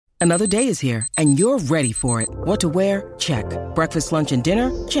Another day is here, and you're ready for it. What to wear? Check. Breakfast, lunch, and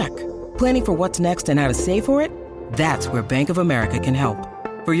dinner? Check. Planning for what's next and how to save for it? That's where Bank of America can help.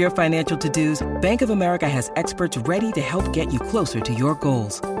 For your financial to-dos, Bank of America has experts ready to help get you closer to your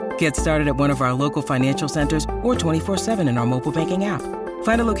goals. Get started at one of our local financial centers or 24/7 in our mobile banking app.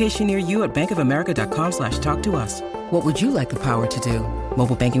 Find a location near you at bankofamerica.com/talktous. What would you like the power to do?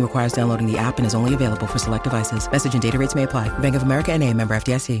 Mobile banking requires downloading the app and is only available for select devices. Message and data rates may apply. Bank of America N.A., member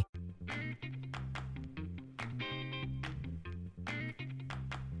FDIC.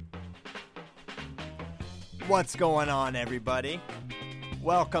 What's going on, everybody?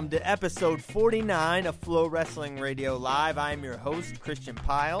 Welcome to episode 49 of Flow Wrestling Radio Live. I'm your host, Christian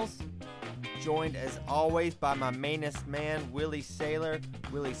Piles, joined as always by my mainest man, Willie Saylor.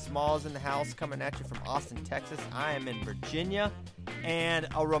 Willie Smalls in the house, coming at you from Austin, Texas. I am in Virginia. And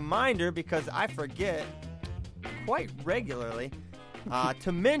a reminder, because I forget quite regularly,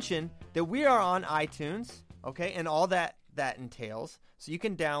 to mention that we are on iTunes, okay, and all that entails. So you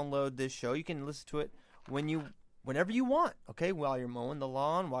can download this show. You can listen to it whenever you want, okay, while you're mowing the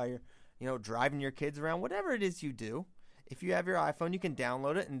lawn, while you're driving your kids around, whatever it is you do. If you have your iPhone, you can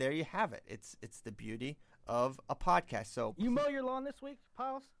download it, and there you have it. It's the beauty of a podcast. So you mow your lawn this week,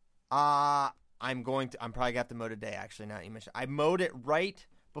 Piles? I'm probably gonna have to mow today, actually, now that you mentioned. I mowed it right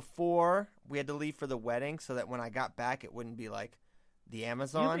before we had to leave for the wedding so that when I got back it wouldn't be like the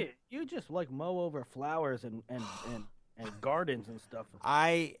Amazon. You just like mow over flowers and gardens and stuff.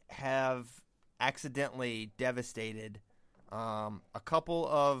 I have accidentally devastated a couple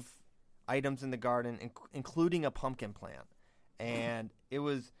of items in the garden, including a pumpkin plant, and it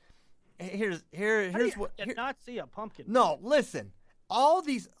was here's what. Did not see a pumpkin. No, listen. All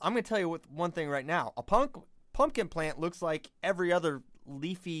these, I'm going to tell you one thing right now. A pumpkin plant looks like every other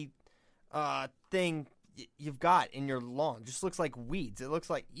leafy thing you've got in your lawn. Just looks like weeds. It looks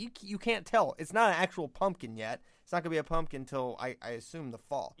like you can't tell. It's not an actual pumpkin yet. It's not going to be a pumpkin until I assume the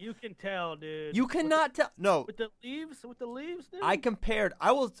fall. You can tell, dude. You cannot tell. No. With the leaves, dude. I compared.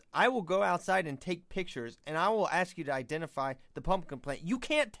 I will go outside and take pictures, and I will ask you to identify the pumpkin plant. You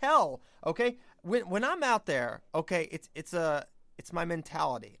can't tell, okay? When I'm out there, okay, it's my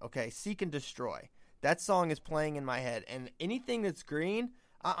mentality, okay? Seek and destroy. That song is playing in my head, and anything that's green,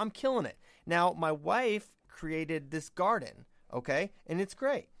 I'm killing it. Now, my wife created this garden, okay? And it's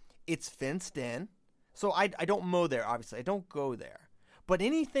great. It's fenced in. So I don't mow there, obviously. I don't go there. But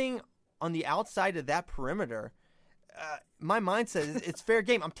anything on the outside of that perimeter, my mind says it's fair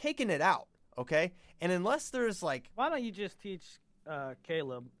game. I'm taking it out, okay? And unless there's like... Why don't you just teach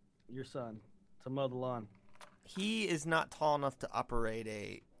Caleb, your son, to mow the lawn? He is not tall enough to operate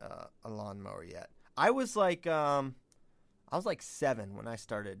a lawnmower yet. I was like 7 when I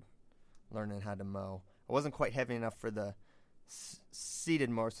started learning how to mow. I wasn't quite heavy enough for the seated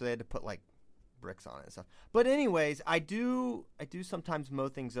mower, so they had to put like bricks on it and stuff. But anyways, I do sometimes mow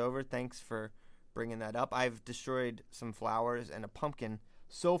things over. Thanks for bringing that up. I've destroyed some flowers and a pumpkin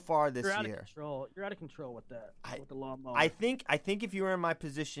so far this year. You're out of control with that. With the lawnmower. I think if you were in my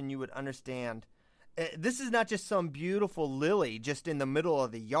position, you would understand. This is not just some beautiful lily just in the middle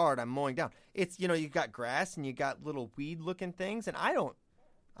of the yard I'm mowing down. It's, you've got grass and you got little weed-looking things, and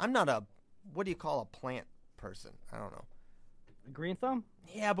I'm not a, what do you call a plant person? I don't know. A green thumb?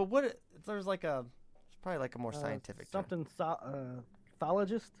 Yeah, but there's probably like a more scientific term. Something,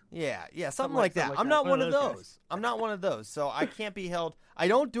 thologist? Yeah, something like that. I'm not one of those. I'm not one of those, so I can't be held. I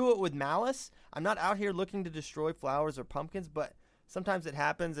don't do it with malice. I'm not out here looking to destroy flowers or pumpkins, but sometimes it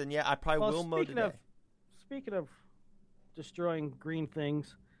happens, and yeah, I probably will mow today. Speaking of destroying green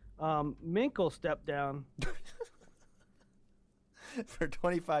things, Minkle stepped down. For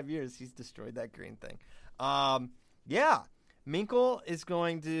 25 years, he's destroyed that green thing. Yeah, Minkle is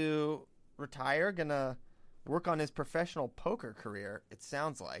going to retire, gonna work on his professional poker career, it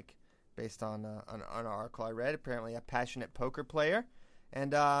sounds like, based on an article I read. Apparently a passionate poker player,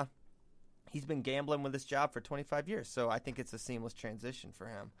 and he's been gambling with this job for 25 years, so I think it's a seamless transition for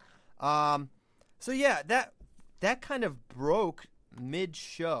him. So yeah, that kind of broke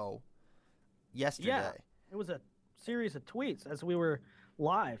mid-show yesterday. Yeah, it was a series of tweets as we were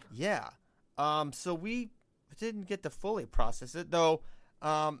live. Yeah. So we didn't get to fully process it, though.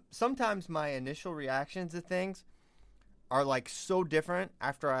 Sometimes my initial reactions to things are like so different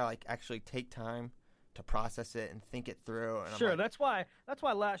after I like actually take time to process it and think it through. And sure, that's why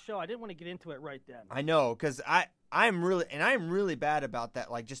last show I didn't want to get into it right then. I know, because I'm really bad about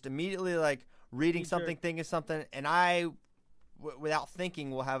that. Like just immediately like reading something, thinking something, and without thinking,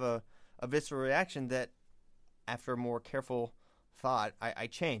 will have a visceral reaction that after more careful thought I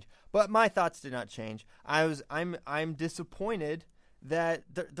change. But my thoughts did not change. I'm disappointed that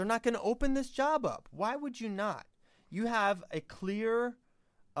they're not going to open this job up. Why would you not? You have a clear,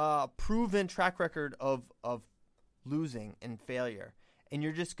 proven track record of losing and failure, and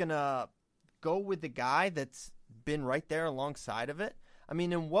you're just going to go with the guy that's been right there alongside of it? I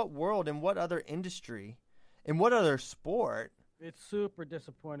mean, in what world, in what other industry, in what other sport? It's super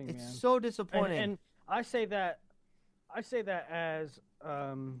disappointing, man. It's so disappointing. And I say that as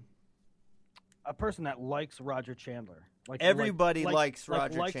a person that likes Roger Chandler. Everybody likes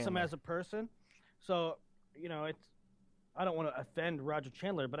Roger likes Chandler. him as a person. So, I don't want to offend Roger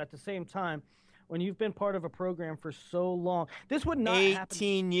Chandler, but at the same time, when you've been part of a program for so long, this would not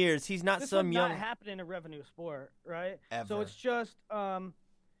 18 years. He's not some young. This would not happen in a revenue sport, right? Ever. So it's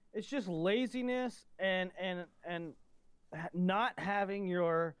just laziness and not having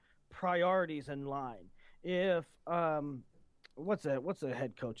your priorities in line. If what's the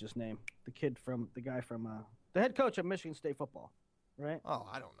head coach's name? The head coach of Michigan State football, right? Oh,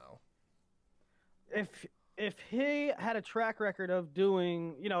 I don't know. If he had a track record of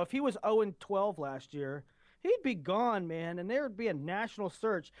doing, if he was 0-12 last year, he'd be gone, man, and there would be a national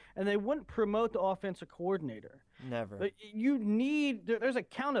search, and they wouldn't promote the offensive coordinator. Never. But there's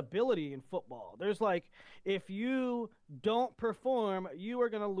accountability in football. There's if you don't perform, you are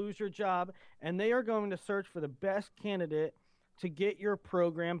going to lose your job, and they are going to search for the best candidate to get your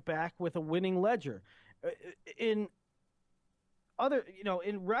program back with a winning ledger. In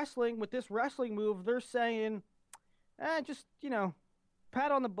wrestling, with this wrestling move, they're saying, just,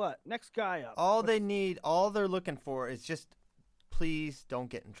 pat on the butt, next guy up. All they're looking for is just, please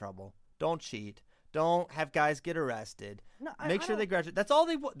don't get in trouble. Don't cheat. Don't have guys get arrested. No, Make sure they graduate. That's all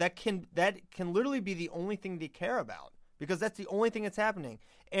they want. That can literally be the only thing they care about, because that's the only thing that's happening.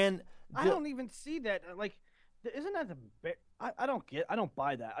 And I don't even see that. Isn't that I don't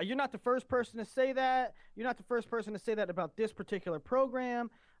buy that. You're not the first person to say that. You're not the first person to say that about this particular program.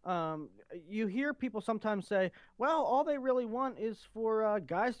 You hear people sometimes say, well, all they really want is for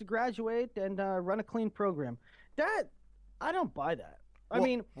guys to graduate and run a clean program. I don't buy that.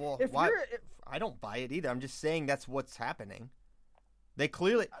 I don't buy it either. I'm just saying that's what's happening. They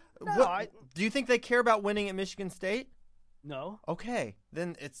clearly. Do you think they care about winning at Michigan State? No. Okay,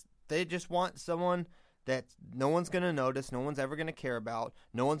 then they just want someone that no one's going to notice, no one's ever going to care about,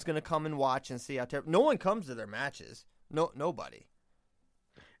 no one's going to come and watch and see how terrible. No one comes to their matches. Nobody.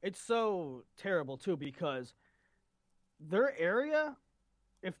 It's so terrible too, because their area,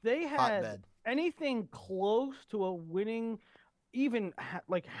 if they had anything close to a winning, even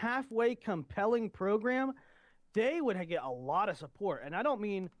halfway compelling program, they would get a lot of support. And I don't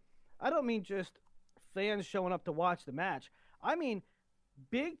mean just fans showing up to watch the match. I mean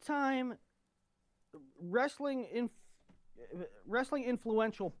big time wrestling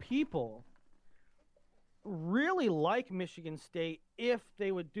influential people really like Michigan State if they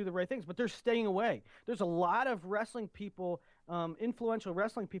would do the right things, but they're staying away. There's a lot of wrestling people, influential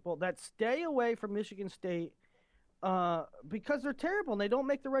wrestling people, that stay away from Michigan State because they're terrible and they don't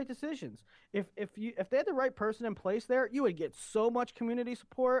make the right decisions. If they had the right person in place there, you would get so much community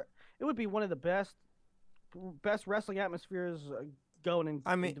support. It would be one of the best wrestling atmospheres going in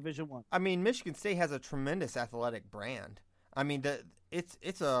Division I. I mean, Michigan State has a tremendous athletic brand. I mean,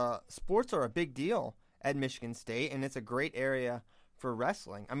 sports are a big deal at Michigan State, and it's a great area for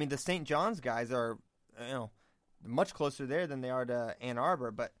wrestling. I mean, the St. John's guys are, much closer there than they are to Ann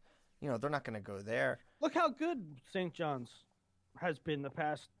Arbor, but they're not going to go there. Look how good St. John's has been the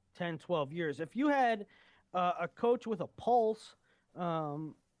past 10, 12 years. If you had a coach with a pulse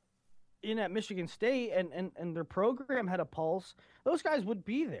in at Michigan State and their program had a pulse, those guys would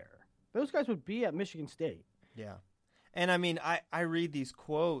be there. Those guys would be at Michigan State. Yeah. And I mean, I read these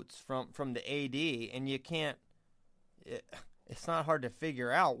quotes from the AD, and you can't. It's not hard to figure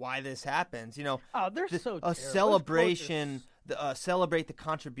out why this happens. They're so a celebration. Celebrate the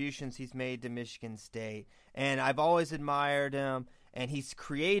contributions he's made to Michigan State, and I've always admired him. And he's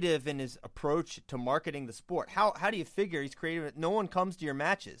creative in his approach to marketing the sport. How do you figure he's creative? No one comes to your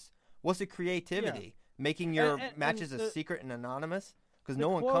matches. What's the creativity? Yeah. Making your matches a secret and anonymous? Because no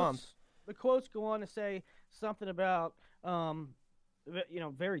one comes. The quotes go on to say something about,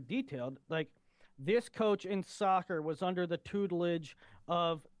 very detailed. Like, this coach in soccer was under the tutelage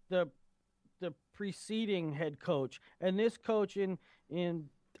of the preceding head coach. And this coach in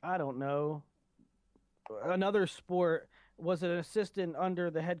I don't know, another sport was an assistant under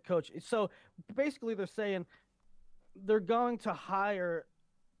the head coach. So basically they're saying they're going to hire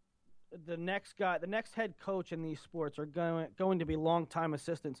the next guy, the next head coach in these sports are going to be longtime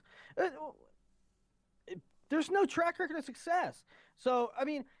assistants. There's no track record of success. So, I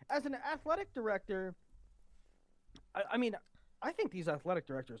mean, as an athletic director, I think these athletic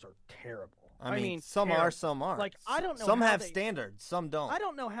directors are terrible. I mean, some terrible. are, some aren't. Like, I don't know. Some how have they, standards, some don't. I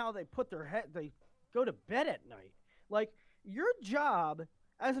don't know how they they go to bed at night. Like, your job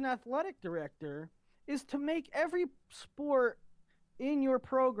as an athletic director is to make every sport in your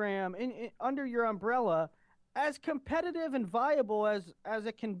program, under your umbrella, as competitive and viable as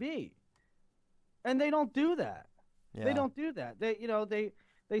it can be. And they don't do that. Yeah. They don't do that.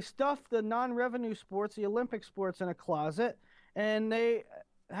 They stuff the non-revenue sports, the Olympic sports, in a closet, and they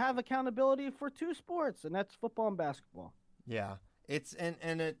have accountability for two sports, and that's football and basketball. Yeah. It's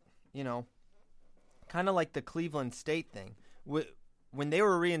and it, kind of like the Cleveland State thing. When they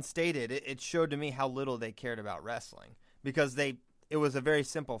were reinstated, it showed to me how little they cared about wrestling, because it was a very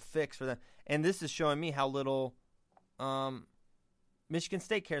simple fix for them. And this is showing me how little Michigan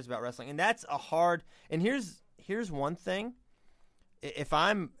State cares about wrestling. And that's a hard – and here's one thing. If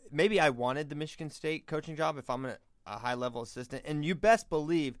maybe I wanted the Michigan State coaching job if I'm a high-level assistant. And you best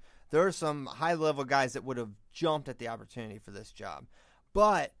believe there are some high-level guys that would have jumped at the opportunity for this job.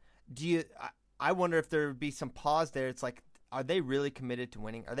 But I wonder if there would be some pause there. It's like, are they really committed to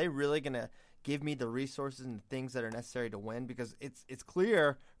winning? Are they really going to give me the resources and the things that are necessary to win? Because it's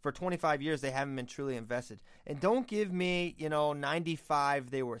clear for 25 years they haven't been truly invested. And don't give me,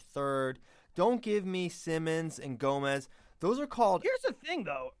 95 they were third. Don't give me Simmons and Gomez. Those are called. Here's the thing,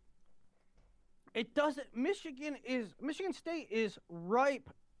 though. It doesn't. Michigan State is ripe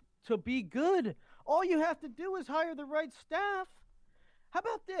to be good. All you have to do is hire the right staff. How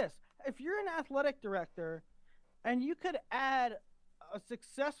about this? If you're an athletic director and you could add a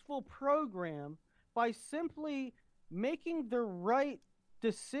successful program by simply making the right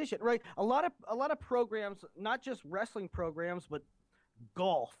decision, right? A lot of programs, not just wrestling programs, but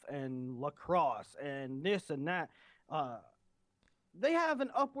golf and lacrosse and this and that, they have an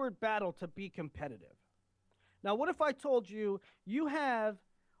upward battle to be competitive. Now, what if I told you you have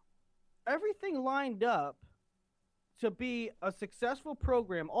everything lined up to be a successful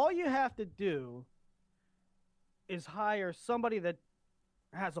program? All you have to do is hire somebody that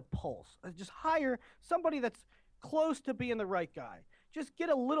has a pulse. Just hire somebody that's close to being the right guy. Just get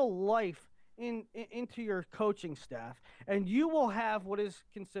a little life into your coaching staff, and you will have what is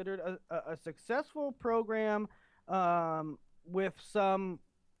considered a successful program with some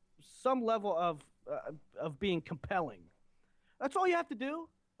level of being compelling. That's all you have to do.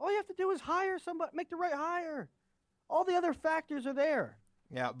 All you have to do is hire somebody, make the right hire. All the other factors are there.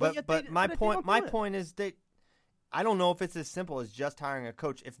 Yeah, but my point is that I don't know if it's as simple as just hiring a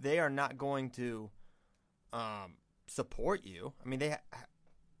coach. If they are not going to support you, I mean,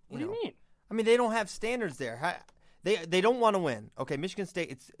 What do you mean? I mean, they don't have standards there. They don't want to win. Okay, Michigan State,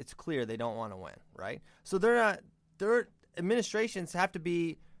 it's clear they don't want to win, right? So their administrations have to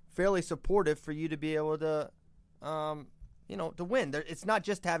be fairly supportive for you to be able to, to win. It's not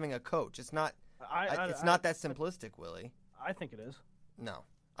just having a coach. It's not. It's not that simplistic, Willie. I think it is. No,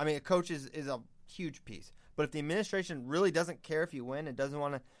 I mean, a coach is a huge piece. But if the administration really doesn't care if you win and doesn't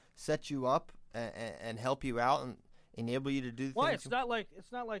want to set you up and help you out and enable you to do things. Why? It's not like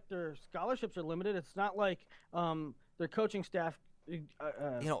their scholarships are limited. It's not like their coaching staff.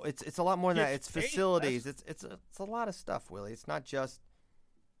 It's a lot more than that. It's facilities. It's a lot of stuff, Willie. It's not just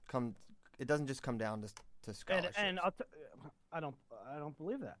It doesn't just come down to scholarships. And I don't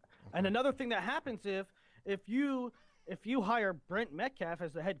believe that. Okay. And another thing that happens if you hire Brent Metcalf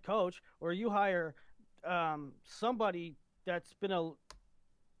as the head coach, or you hire somebody that's been a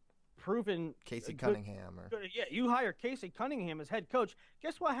proven Casey Cunningham, you hire Casey Cunningham as head coach.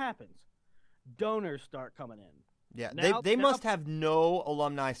 Guess what happens? Donors start coming in. Yeah, they must have no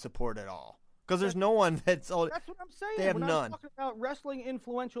alumni support at all, because there's no one that's. That's what I'm saying. They have We're none. not talking about wrestling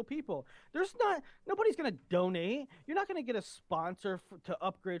influential people. Nobody's going to donate. You're not going to get a sponsor to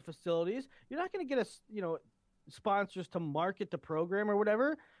upgrade facilities. You're not going to get sponsors to market the program or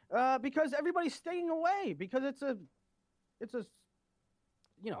whatever, because everybody's staying away because it's a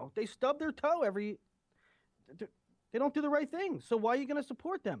they stub their toe they don't do the right thing. So why are you going to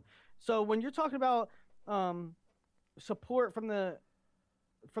support them? So when you're talking about support from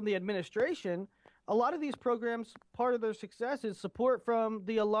the administration, a lot of these programs, part of their success is support from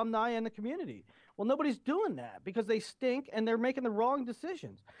the alumni and the community. Well, nobody's doing that because they stink and they're making the wrong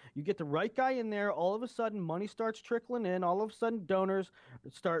decisions. You get the right guy in there, all of a sudden money starts trickling in, all of a sudden donors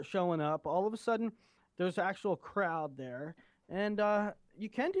start showing up, all of a sudden there's actual crowd there, and you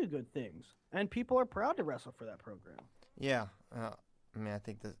can do good things, and people are proud to wrestle for that program. Yeah, I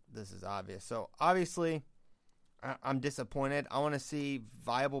think this is obvious. So obviously, I'm disappointed. I want to see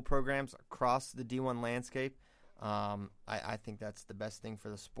viable programs across the D1 landscape. I think that's the best thing for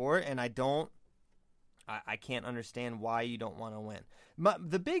the sport, and I don't I can't understand why you don't want to win.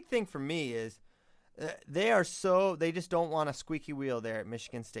 The big thing for me is they just don't want a squeaky wheel there at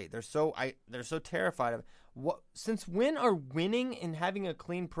Michigan State. They're so terrified of it. Since when are winning and having a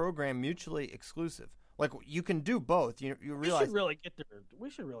clean program mutually exclusive? Like, you can do both. You realize we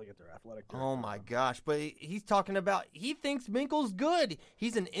should really get their athletic director. Oh my gosh! But he's talking about, he thinks Minkle's good.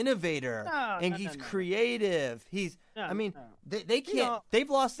 He's an innovator and he's creative. They can't. They've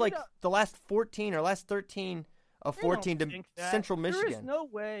lost the last 14 or last 13 of 14 to Central Michigan.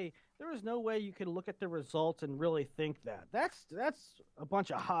 There is no way you can look at the results and really think that. That's a bunch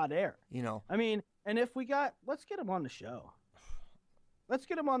of hot air. I mean, and let's get him on the show. Let's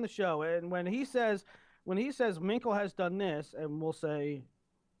get him on the show, and when he says Minkle has done this, and we'll say,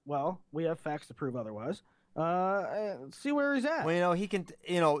 well, we have facts to prove otherwise. See where he's at. Well, he can.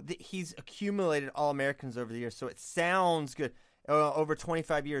 He's accumulated All-Americans over the years, so it sounds good. Over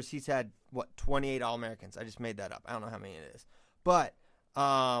 25 years, he's had 28 All-Americans. I just made that up. I don't know how many it is, but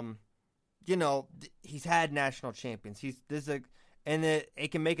he's had national champions. It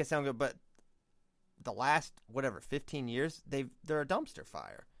can make it sound good, but the last 15 years, they're a dumpster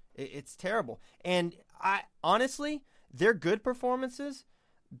fire. It's terrible. And honestly, their good performances,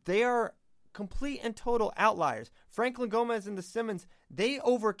 they are complete and total outliers. Franklin Gomez and the Simmons, they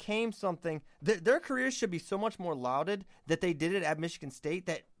overcame something. Their careers should be so much more lauded that they did it at Michigan State.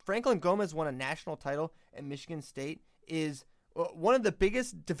 That Franklin Gomez won a national title at Michigan State is one of the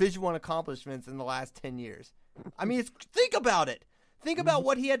biggest Division I accomplishments in the last 10 years. I mean, think about it. Think about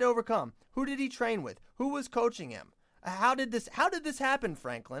what he had to overcome. Who did he train with? Who was coaching him? How did this happen,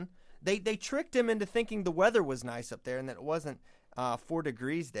 Franklin? They tricked him into thinking the weather was nice up there and that it wasn't 4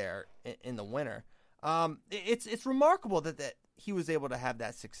 degrees there in the winter. It's remarkable that he was able to have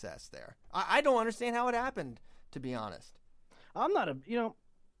that success there. I don't understand how it happened, to be honest. I'm not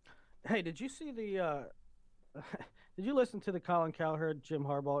hey, did you see did you listen to the Colin Cowherd, Jim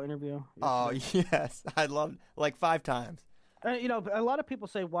Harbaugh interview yesterday? Oh, yes. I loved it 5 times. A lot of people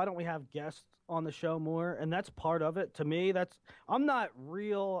say, why don't we have guests on the show more? And that's part of it. To me, I'm not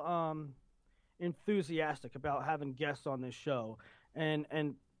real enthusiastic about having guests on this show. And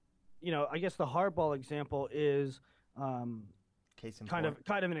I guess the Harbaugh example is kind of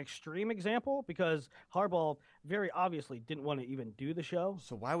an extreme example, because Harbaugh very obviously didn't want to even do the show.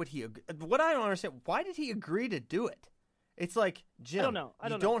 So why would he? What I don't understand, why did he agree to do it? It's like, Jim,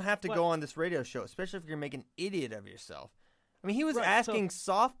 you don't have to go on this radio show, especially if you're making an idiot of yourself. I mean, he was asking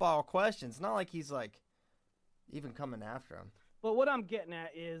softball questions. Not like he's even coming after him. But what I'm getting at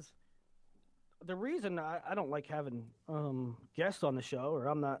is the reason I don't like having guests on the show, or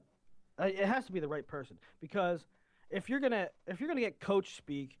I'm not. It has to be the right person, because if you're gonna get coach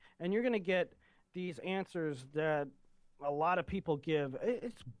speak and you're gonna get these answers that a lot of people give,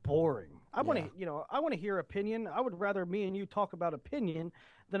 it's boring. I want to hear opinion. I would rather me and you talk about opinion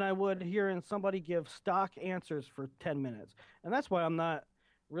than I would hearing somebody give stock answers for 10 minutes. And that's why I'm not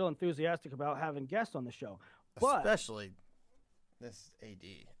real enthusiastic about having guests on the show. Especially this AD.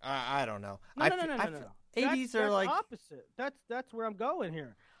 I don't know. No. ADs are like opposite. That's where I'm going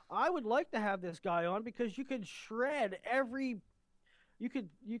here. I would like to have this guy on because you could shred everything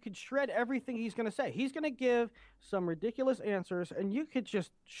he's going to say. He's going to give some ridiculous answers, and you could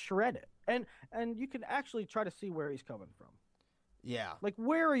just shred it. And you can actually try to see where he's coming from. Yeah. Like,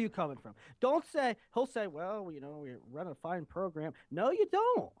 where are you coming from? He'll say, well, we run a fine program. No, you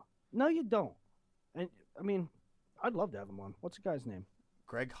don't. And, I mean, I'd love to have him on. What's the guy's name?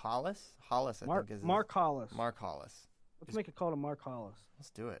 Greg Hollis? Hollis, I think is Mark Hollis. Mark Hollis. Let's make a call to Mark Hollis. Let's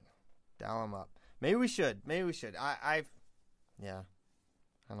do it. Dial him up. Maybe we should. I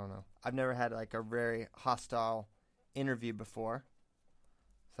don't know. I've never had a very hostile interview before,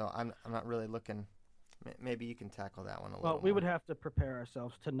 so I'm not really looking. Maybe you can tackle that one a little. Well, we would have to prepare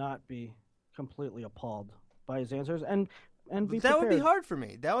ourselves to not be completely appalled by his answers, and be that prepared. Would be hard for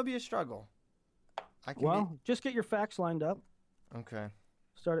me. That would be a struggle. Just get your facts lined up. Okay.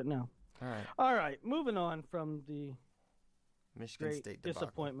 Start it now. All right. Moving on from the Michigan State debacle.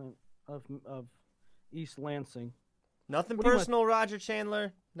 Disappointment of East Lansing. Nothing personal, Roger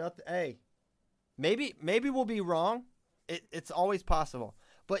Chandler. Nothing. Hey, maybe we'll be wrong. It's always possible.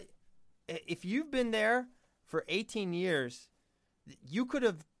 But if you've been there for 18 years, you could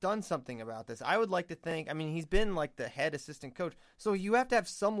have done something about this. I would like to think. I mean, he's been the head assistant coach, so you have to have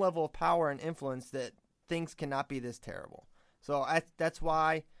some level of power and influence that things cannot be this terrible. So that's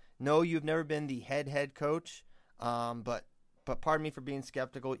why. No, you've never been the head coach. But pardon me for being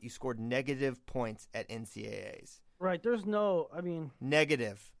skeptical. You scored negative points at NCAAs. Right.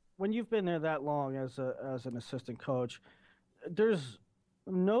 Negative. When you've been there that long as an assistant coach, there's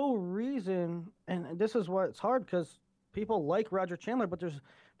no reason, and this is why it's hard because people like Roger Chandler, but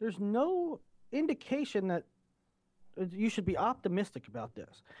there's no indication that you should be optimistic about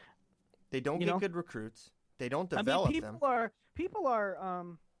this. They don't You get know? good recruits. They don't I mean, develop them. people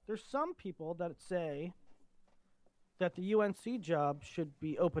are. There's some people that say that the UNC job should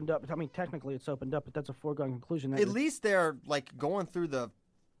be opened up. I mean, technically it's opened up, but that's a foregone conclusion. At least they're like going through the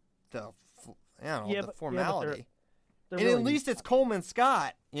formality. They're and really, at least it's Coleman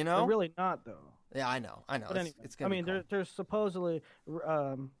Scott, you know? they're really not though. Yeah, I know. But anyway, It's gonna be cool. there's supposedly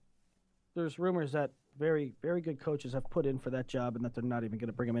there's rumors that very, very good coaches have put in for that job and that they're not even going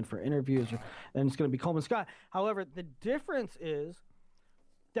to bring him in for interviews, and it's going to be Coleman Scott. However, the difference is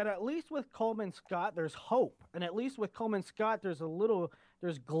that at least with Coleman Scott, there's hope, and at least with Coleman Scott, there's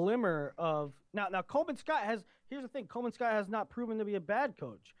glimmer of now. Coleman Scott here's the thing: Coleman Scott has not proven to be a bad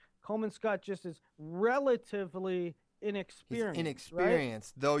coach. Coleman Scott just is relatively inexperienced. He's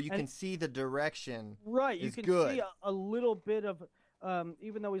inexperienced, right? though you can see the direction. Right, you is can good. see a little bit of,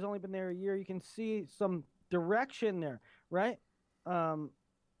 even though he's only been there a year, you can see some direction there, right?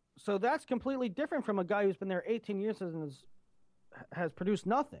 So that's completely different from a guy who's been there 18 years and has produced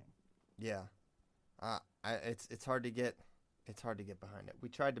nothing. Yeah, it's hard to get behind it. We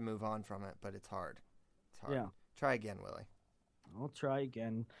tried to move on from it, but it's hard. It's hard. Yeah. Try again, Willie. I'll try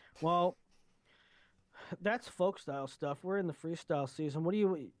again. Well, that's folk style stuff. We're in the freestyle season. What do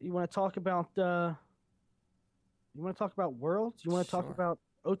you want to talk about? You want to talk about Worlds? You want to talk Sure. about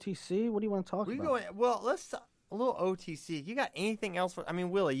OTC? What do you want to talk about? Well, let's a little OTC. You got anything else? I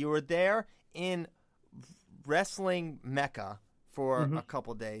mean, Willie, you were there in wrestling Mecca for a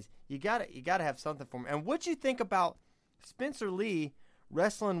couple days. You got to have something for me. And what'd you think about Spencer Lee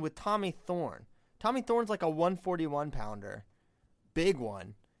wrestling with Tommy Thorne? Tommy Thorne's like a 141 pounder, big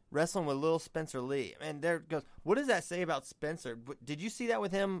one, wrestling with little Spencer Lee. And there goes. What does that say about Spencer? Did you see that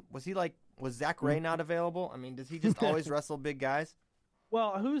with him? Was Zach Ray not available? I mean, does he just always wrestle big guys?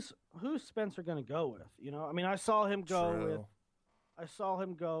 Well, who's Spencer going to go with? You know, I mean, I saw him go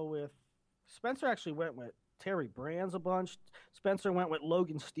with. Spencer actually went with Terry Brands a bunch. Spencer went with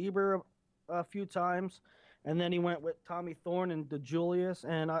Logan Stieber a few times, and then he went with Tommy Thorne and DeJulius.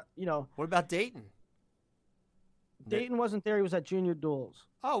 And What about Dayton? Dayton wasn't there. He was at Junior Duels.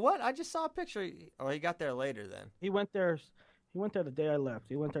 Oh, what? I just saw a picture. Oh, he got there later then. He went there. He went there the day I left.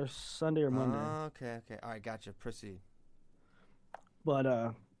 He went there Sunday or Monday. Okay. All right, gotcha. Proceed.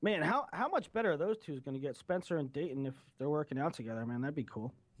 But man, how much better are those two going to get, Spencer and Dayton, if they're working out together? Man, that'd be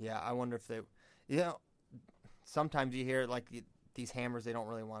cool. Yeah, I wonder if sometimes you hear like these hammers, they don't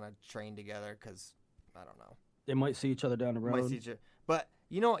really want to train together because I don't know. They might see each other down the road. But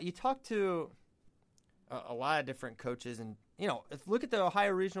you know, you talk to a lot of different coaches, and look at the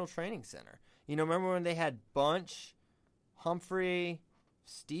Ohio Regional Training Center. Remember when they had Bunch, Humphrey,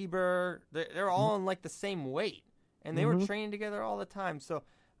 Stieber? They're all in like the same weight, and they were training together all the time. So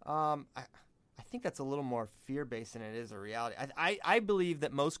I think that's a little more fear-based than it is a reality. I believe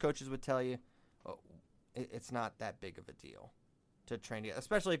that most coaches would tell you it's not that big of a deal to train together,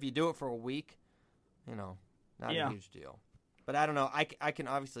 especially if you do it for a week. Not a huge deal. But I don't know. I can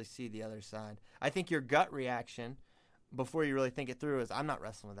obviously see the other side. I think your gut reaction before you really think it through is I'm not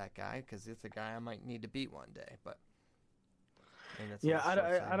wrestling with that guy because it's a guy I might need to beat one day. But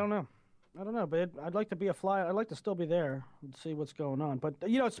I don't know. I don't know, but I'd like to be a flyer. I'd like to still be there and see what's going on. But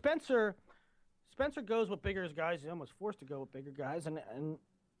Spencer goes with bigger guys. He's almost forced to go with bigger guys, and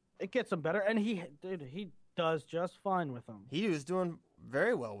it gets him better. And he does just fine with them. He was doing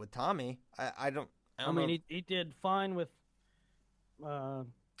very well with Tommy. I mean, he did fine with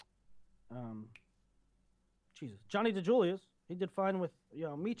Johnny DeJulius. He did fine with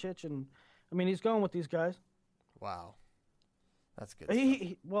Micic, and I mean he's going with these guys. Wow, that's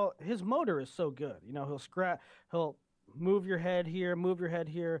good. Well, his motor is so good. He'll move your head here,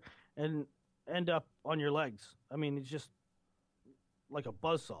 and end up on your legs. I mean, he's just like a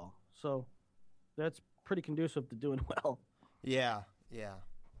buzzsaw. So that's pretty conducive to doing well. Yeah.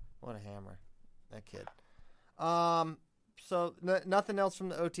 What a hammer, that kid. So nothing else from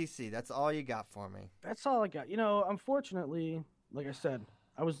the OTC. That's all you got for me. That's all I got. Unfortunately, like I said,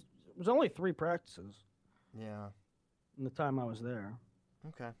 it was only 3 practices. Yeah. In the time I was there.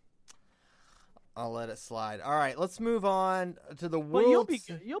 Okay. I'll let it slide. All right, let's move on to the World. Well,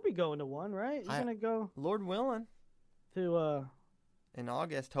 you'll be going to one, right? You're gonna go, Lord willing, to in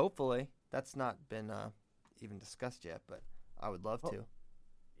August, hopefully. That's not been even discussed yet, but I would love to.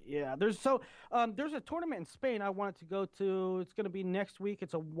 Yeah, there's a tournament in Spain I wanted to go to. It's going to be next week.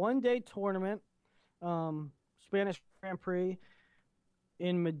 It's a 1-day tournament, Spanish Grand Prix.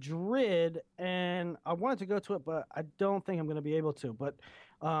 in Madrid, and I wanted to go to it, but I don't think I'm going to be able to. But,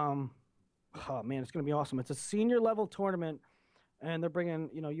 oh man, it's going to be awesome. It's a senior level tournament, and they're bringing,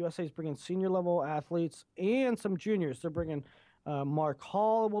 USA's bringing senior level athletes and some juniors. They're bringing Mark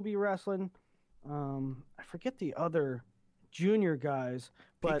Hall will be wrestling. I forget the other junior guys,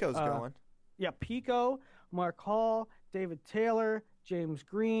 but Pico's going. Yeah, Pico, Mark Hall, David Taylor, James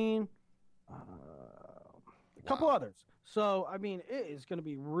Green, a couple others. So, I mean, it is going to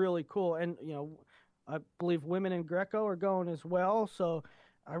be really cool. And, I believe women in Greco are going as well. So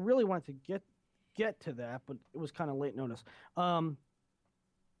I really wanted to get to that, but it was kind of late notice. Or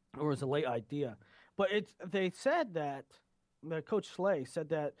it was a late idea. But they said that, Coach Slay said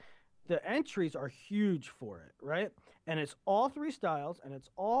that the entries are huge for it, right? And it's all 3 styles, and it's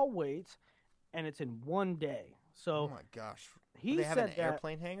all weights, and it's in one day. So, oh my gosh, he they have said an that,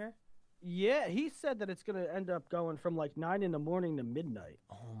 airplane hangar. Yeah, he said that it's going to end up going from like 9 in the morning to midnight.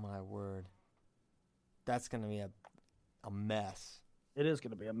 Oh my word, that's going to be a mess. It is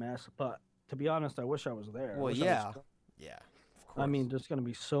going to be a mess, but to be honest, I wish I was there. Well, yeah, of course. I mean, there's going to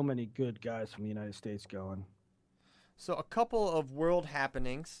be so many good guys from the United States going. So a couple of world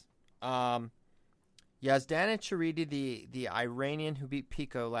happenings. Yazdana Chariti, the Iranian who beat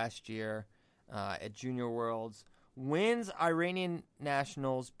Pico last year at Junior Worlds, wins Iranian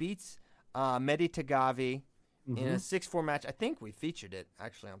Nationals, beats Mehdi Tagavi in a 6-4 match. I think we featured it,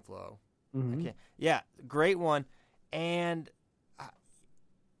 actually, on Flow. Mm-hmm. Yeah, great one. And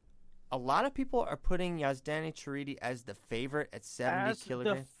a lot of people are putting Yazdani Chariti as the favorite at 70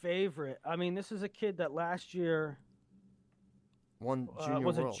 kilograms. The favorite. I mean, this is a kid that last year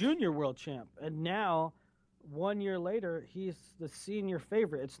was a junior world champ. And now, 1 year later, he's the senior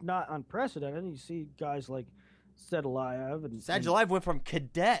favorite. It's not unprecedented. You see guys like Sadulayev. Sadulayev went from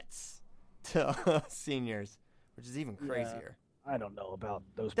cadets to seniors, which is even crazier. I don't know about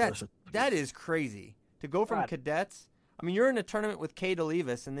those. That is crazy. To go from cadets, I mean, you're in a tournament with Kate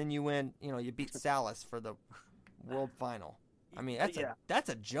Olivas, and then you win, you beat Salas for the world final. I mean, that's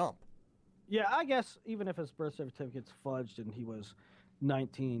a jump. Yeah, I guess even if his birth certificate's fudged and he was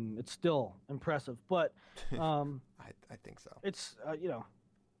 19, it's still impressive. But I think so. It's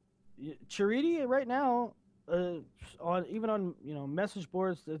Chariti right now on message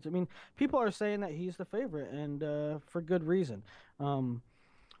boards. I mean, people are saying that he's the favorite, and for good reason.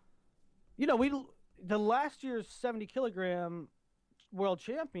 The last year's 70 kilogram world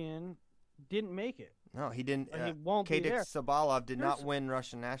champion didn't make it. No, he didn't. He won't be there. Sabalov did not win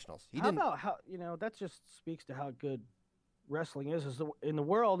Russian Nationals. That just speaks to how good wrestling is in the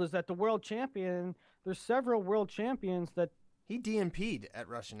world, is that the world champion, there's several world champions that he DNP'd at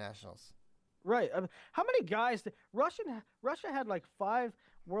Russian Nationals. Right. How many guys Russia had like 5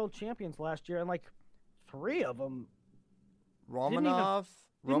 world champions last year, and like 3 of them Romanov,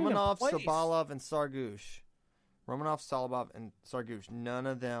 Sabalov, and Sargush. Romanov, Sabalov, and Sargush. None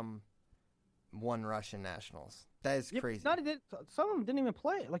of them won Russian Nationals. That is crazy. Some of them didn't even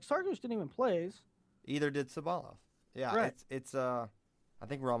play. Like Sargush didn't even play. Either did Sabalov. Yeah, right. It's I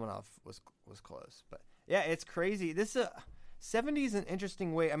think Romanov was close, but yeah, it's crazy. This 70 is an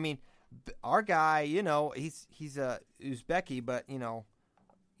interesting way. I mean, our guy, he's Uzbeki, but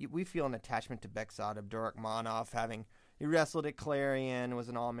we feel an attachment to Bekzad Abdurakhmanov, he wrestled at Clarion, was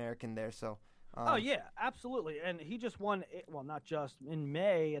an All-American there, so. Oh yeah, absolutely, and he just won. Well, not just in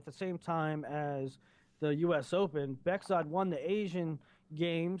May at the same time as the U.S. Open. Bekzad won the Asian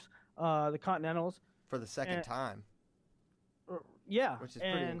Games, the Continentals for the second time. Yeah, which is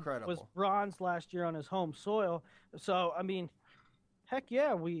pretty incredible. Was bronze last year on his home soil. So I mean, heck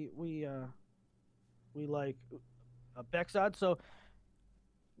yeah, we like Bekzad. So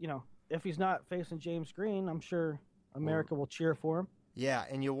if he's not facing James Green, I'm sure America will cheer for him. Yeah,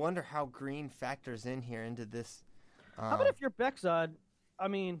 and you wonder how Green factors in here into this. How about if you're Bekzad? I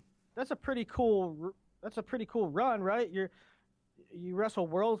mean, that's a pretty cool run, right? You wrestle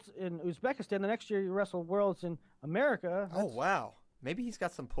worlds in Uzbekistan. The next year you wrestle worlds in America. Oh wow, maybe he's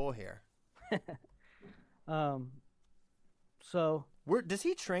got some pull here. So does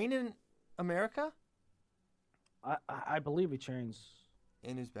he train in America? I believe he trains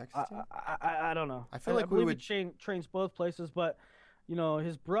in Uzbekistan. I don't know. I feel like he trains both places, but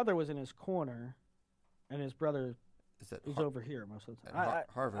his brother was in his corner, and his brother is over here most of the time.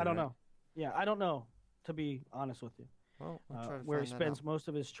 Harvard. I don't know. Yeah, I don't know, to be honest with you. Well, where he spends most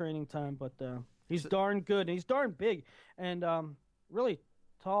of his training time, but he's darn good. And he's darn big, and really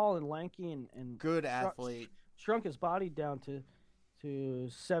tall and lanky, and good athlete. Shrunk his body down to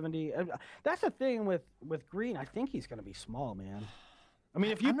 70. That's the thing with Green. I think he's going to be small, man. I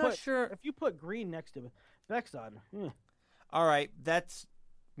mean, if you put Green next to Bekzad. All right, that's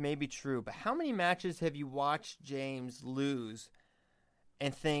may be true, but how many matches have you watched James lose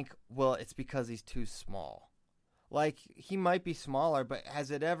and think, well, it's because he's too small? Like, he might be smaller, but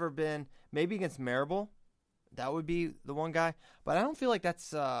has it ever been, maybe against Marable? That would be the one guy. But I don't feel like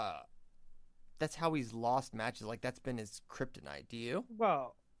that's how he's lost matches. Like, that's been his kryptonite. Do you?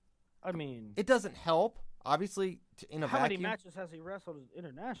 Well, I mean, it doesn't help, obviously, in a how vacuum. many matches has he wrestled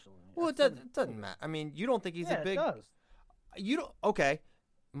internationally? Well, it doesn't matter. I mean, you don't think he's a big. It does. You don't. Okay.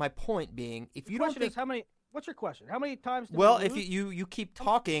 My point being, if you don't think, how many? What's your question? How many times? Did well, he if lose? you keep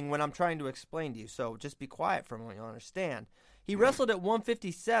talking when I'm trying to explain to you, so just be quiet for a moment. You'll understand. He wrestled at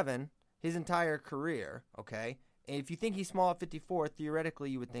 157 his entire career. Okay. And if you think he's small at 54, theoretically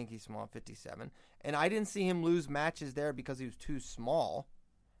you would think he's small at 57. And I didn't see him lose matches there because he was too small.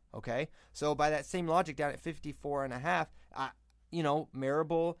 Okay? So by that same logic, down at 54 and a half,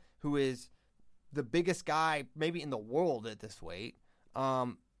 Marable, who is the biggest guy maybe in the world at this weight,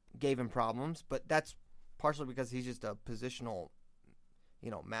 gave him problems. But that's partially because he's just a positional,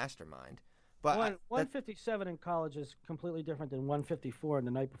 mastermind. But 157 in college is completely different than 154 in the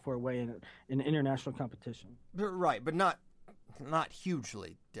night before weigh-in in international competition. Right, but not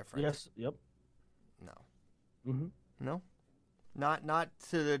hugely different. Yes. Yep. No. Mm-hmm. No. Not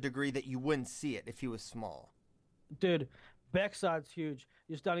to the degree that you wouldn't see it if he was small. Dude, Bexod's huge.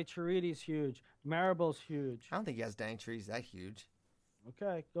 Yasdani Chiridi's huge. Marable's huge. I don't think Yazdani that huge.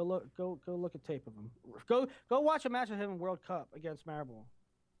 Okay, go look at tape of him. Go watch a match of him in World Cup against Marable.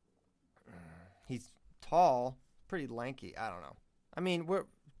 He's tall, pretty lanky. I don't know. I mean,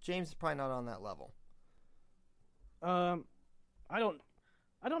 James is probably not on that level. I don't.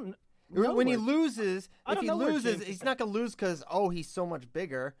 When he loses, he's is. not gonna lose because he's so much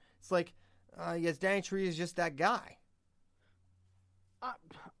bigger. It's like, Yazdani Chiridi is just that guy.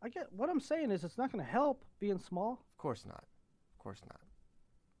 I get what I'm saying is it's not going to help being small. Of course not.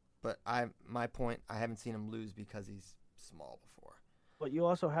 But my point, I haven't seen him lose because he's small before. But you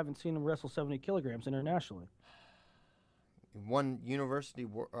also haven't seen him wrestle 70 kilograms internationally. He won university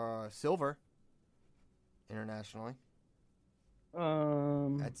silver internationally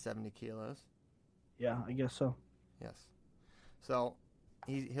at 70 kilos. Yeah, I guess so. Yes. So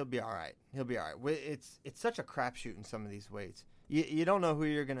he'll be all right. It's such a crapshoot in some of these weights. You don't know who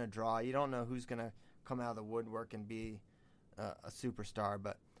you're going to draw. You don't know who's going to come out of the woodwork and be a superstar.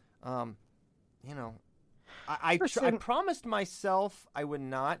 But, I promised myself I would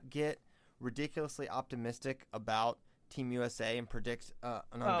not get ridiculously optimistic about Team USA and predict an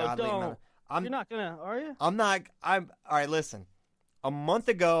ungodly amount. You're not going to, are you? I'm not. All right, listen. A month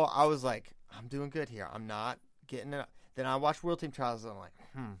ago, I was like, I'm doing good here. I'm not getting it. Then I watched World Team Trials, and I'm like,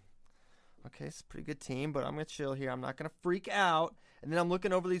 okay, it's a pretty good team, but I'm going to chill here. I'm not going to freak out. And then I'm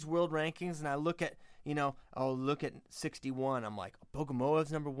looking over these world rankings, and I look at, I'll look at 61. I'm like,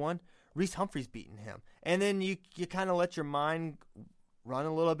 Bogomoev's number 1. Reese Humphrey's beating him. And then you kind of let your mind run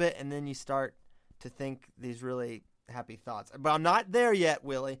a little bit, and then you start to think these really happy thoughts. But I'm not there yet,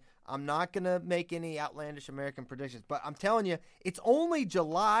 Willie. I'm not going to make any outlandish American predictions. But I'm telling you, it's only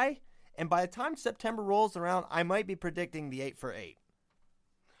July, and by the time September rolls around, I might be predicting the 8 for 8.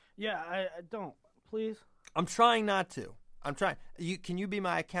 Yeah, I don't. Please. I'm trying not to. I'm trying. Can you be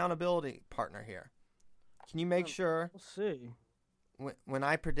my accountability partner here? Can you make sure? We'll see. When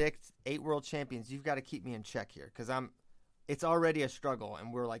I predict 8 world champions, you've got to keep me in check here because it's already a struggle,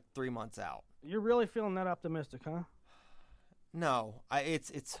 and we're like 3 months out. You're really feeling that optimistic, huh? No,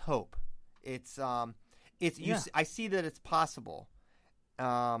 it's hope. I see that it's possible.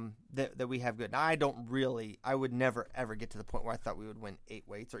 That we have good. Now, I would never ever get to the point where I thought we would win 8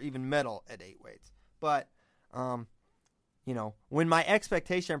 weights or even medal at 8 weights. But, when my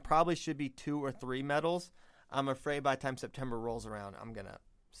expectation probably should be 2 or 3 medals, I'm afraid by the time September rolls around, I'm going to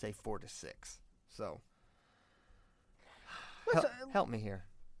say 4 to 6. So, help me here.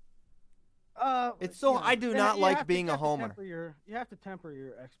 I do not like being a homer. You have to temper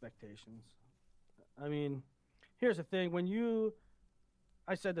your expectations. I mean, here's the thing.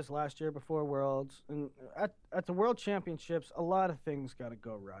 I said this last year before Worlds, and at the World Championships, a lot of things got to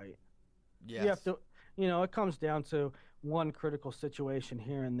go right. Yes. You have to, it comes down to one critical situation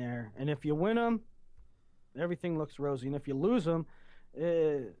here and there. And if you win them, everything looks rosy. And if you lose them,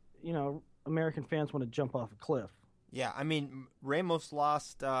 American fans want to jump off a cliff. Yeah, I mean, Ramos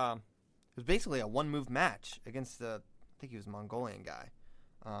lost, it was basically a one-move match against I think he was a Mongolian guy,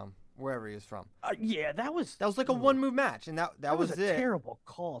 wherever he was from. Yeah, that was like a one-move match, and that was a it. Terrible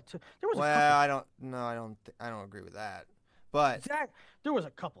call too. I don't agree with that. But there was a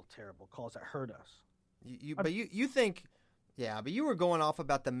couple terrible calls that hurt us. You think, yeah, but you were going off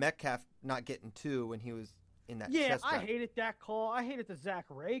about the Metcalf not getting 2 when he was in that Yeah, chest I strap. hated that call. I hated the Zach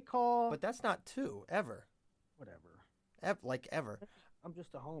Ray call. But that's not 2 ever. Whatever. Like ever. I'm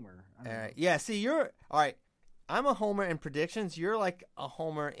just a homer. I All don't know. right. Yeah. See, all right. I'm a homer in predictions. You're like a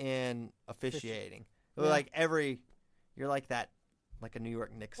homer in officiating. Yeah. Like you're like that, like a New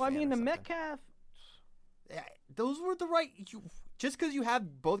York Knicks. Well, I fan mean, or the something. Metcalf. Yeah, those were the right. Just because you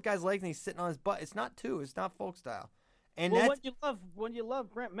have both guys' legs and he's sitting on his butt, it's not 2. It's not folk style. And Well, that's when you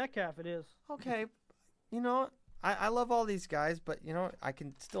love Brent Metcalf, it is. okay. You know, I love all these guys, but you know, I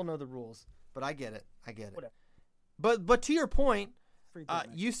can still know the rules. But I get it. Whatever. But to your point, Free Big Mac.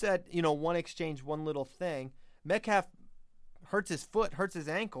 you said, one exchange, one little thing. Metcalf hurts his foot, hurts his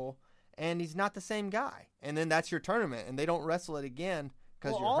ankle, and he's not the same guy. And then that's your tournament, and they don't wrestle it again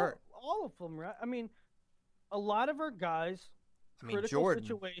because you're hurt. All of them, right? I mean, a lot of our guys, critical Jordan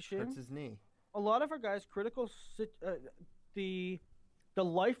situation. hurts his knee. A lot of our guys, the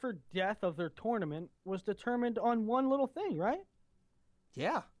life or death of their tournament was determined on one little thing, right?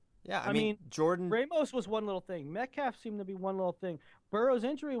 Yeah. Yeah, I mean, Jordan. Ramos was one little thing. Metcalf seemed to be one little thing. Burrow's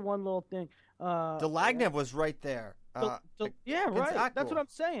injury, one little thing. Delagnev was right there. Yeah, right. Gonzalez. That's what I'm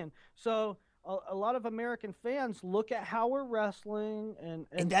saying. So a lot of American fans look at how we're wrestling, and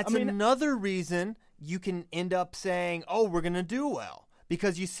that's another reason you can end up saying, "Oh, we're gonna do well,"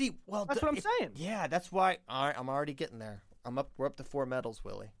 because you see, well, that's what I'm saying. Yeah, that's why. All right, I'm already getting there. We're up to 4 medals,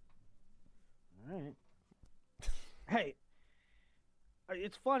 Willie. All right. Hey,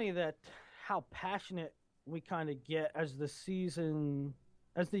 it's funny that how passionate we kind of get as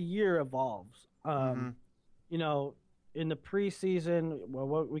the year evolves. You know, in the preseason, well,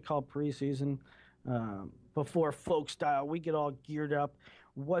 what we call preseason, before folk style, we get all geared up.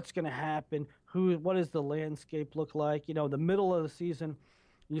 What's going to happen? What does the landscape look like? You know, the middle of the season,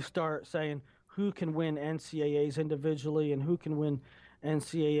 you start saying who can win NCAAs individually and who can win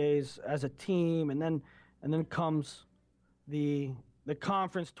NCAAs as a team, and then comes the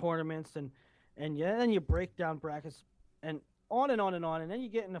conference tournaments, and then you break down brackets and on and on and on, and then you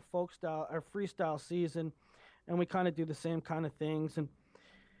get into folk style or freestyle season, and we kind of do the same kind of things, and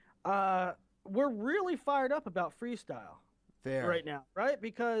we're really fired up about freestyle right now, right?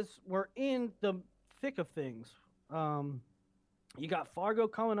 Because we're in the thick of things. You got Fargo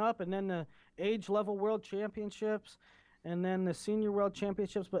coming up, and then the age level world championships, and then the senior world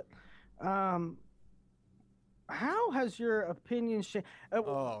championships. But how has your opinion changed?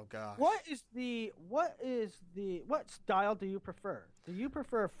 Oh gosh. What style do you prefer? Do you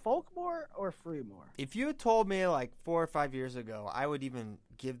prefer folk more or free more? If you had told me like 4 or 5 years ago, I would even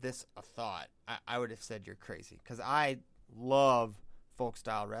give this a thought. I would have said you're crazy, because I love folk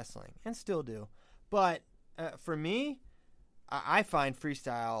style wrestling and still do. But for me, I find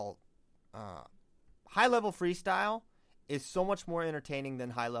freestyle, high level freestyle is so much more entertaining than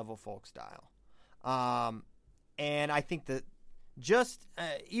high level folk style. And I think that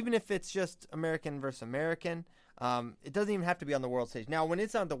even if it's just American versus American, it doesn't even have to be on the world stage. Now, when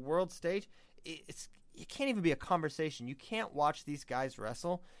it's on the world stage, it can't even be a conversation. You can't watch these guys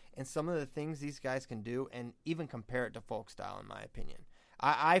wrestle and some of the things these guys can do and even compare it to folk style, in my opinion.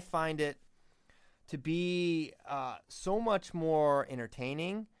 I find it to be so much more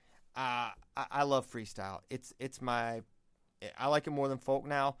entertaining. I love freestyle. I like it more than folk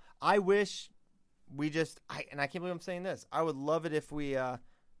now. I wish and I can't believe I'm saying this, I would love it if we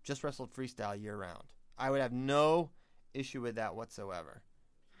just wrestled freestyle year round. I would have no issue with that whatsoever.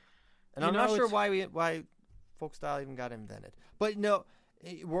 And I'm not sure why folk style even got invented. But no,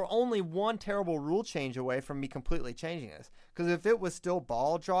 we're only one terrible rule change away from me completely changing this. Because if it was still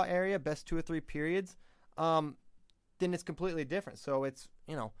ball draw area, best 2 or 3 periods, then it's completely different. So it's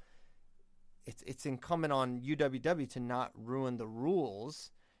incumbent on UWW to not ruin the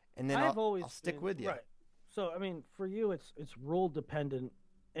rules, and then I'll stick with you. Right. So I mean, for you, it's rule dependent,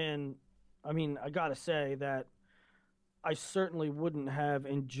 and I mean, I gotta say that I certainly wouldn't have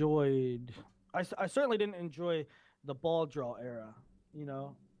enjoyed. I certainly didn't enjoy the ball draw era. You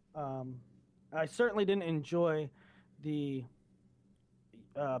know, I certainly didn't enjoy the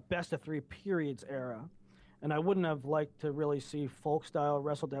best of 3 periods era, and I wouldn't have liked to really see folk style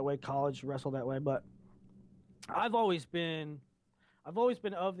wrestled that way, college wrestled that way. But I've always been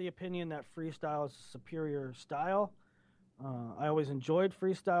of the opinion that freestyle is a superior style. I always enjoyed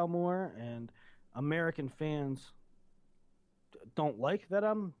freestyle more, and American fans don't like that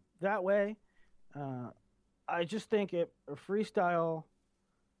I'm that way. I just think freestyle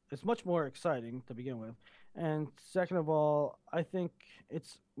is much more exciting to begin with. And second of all, I think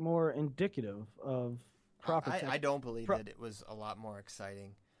it's more indicative of proper I don't believe that it was a lot more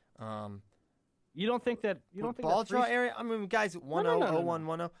exciting. You don't think that? You don't think ball that draw area? I mean, guys, 1-0, no. 0-1,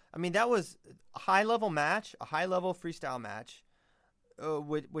 1-0. I mean, that was a high-level match, a high-level freestyle match.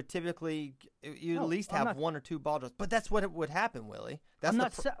 Would typically you at least have one or two ball draws, but that's what it would happen, Willie. That's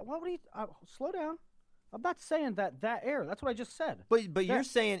what would you slow down? I'm not saying that era. That's what I just said. But you're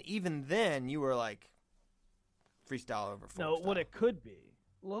saying even then you were like freestyle over folk No, style. what it could be.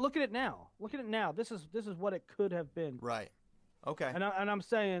 Look at it now. Look at it now. This is what it could have been. Right. Okay. And I'm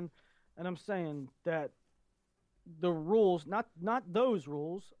saying that the rules, not those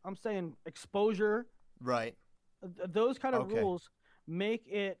rules. I'm saying exposure. Right. Those kind of rules make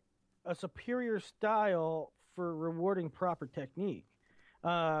it a superior style for rewarding proper technique.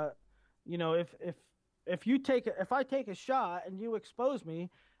 If I take a shot and you expose me,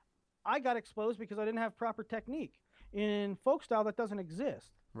 I got exposed because I didn't have proper technique. In folk style, that doesn't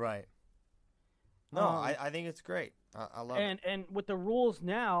exist. Right. No, I think it's great. I love it. And with the rules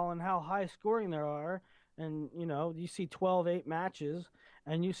now and how high scoring there are, and you see 12-8 matches,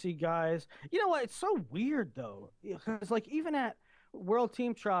 and you see guys. You know what? It's so weird though, because like even at World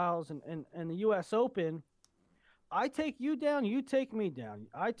Team Trials and the U.S. Open, I take you down, you take me down.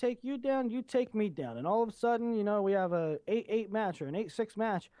 I take you down, you take me down. And all of a sudden, we have a 8-8 match or an 8-6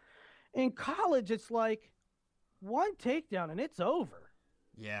 match. In college, it's like one takedown and it's over.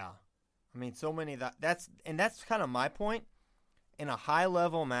 Yeah. I mean, so many that's kind of my point. In a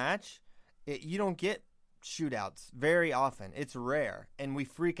high-level match, you don't get shootouts very often. It's rare, and we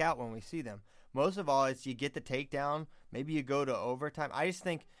freak out when we see them. Most of all, it's you get the takedown, maybe you go to overtime. I just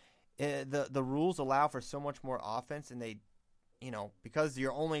think the rules allow for so much more offense, and they, because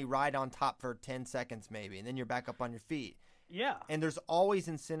you're only right on top for 10 seconds maybe, and then you're back up on your feet. Yeah. And there's always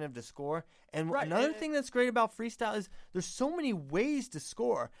incentive to score. And another thing that's great about freestyle is there's so many ways to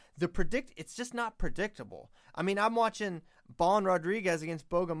score. It's just not predictable. I mean, I'm watching Bon Rodriguez against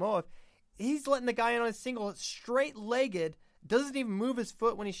Bogomolov. He's letting the guy in on a single, straight-legged, doesn't even move his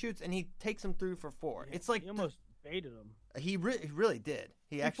foot when he shoots, and he takes him through for four. Yeah, it's like he almost baited him. He really did.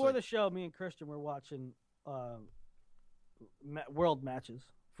 Before the show, me and Christian were watching world matches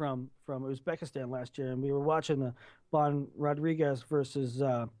from Uzbekistan last year, and we were watching the Bon Rodriguez versus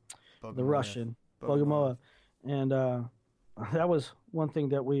the Russian Bogomolov, and that was one thing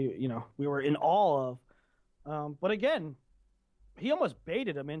that we were in awe of. But again, he almost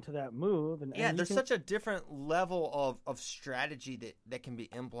baited him into that move. And there's such a different level of strategy that can be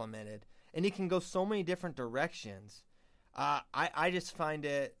implemented, and he can go so many different directions. I just find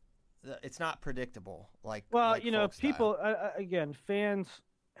it's not predictable. People again, fans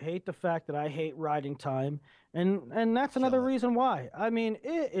hate the fact that I hate riding time, and that's another reason why. I mean,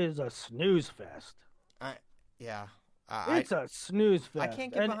 it is a snooze fest. It's a snooze fest. I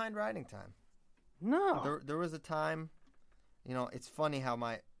can't get behind riding time. No, there was a time. It's funny how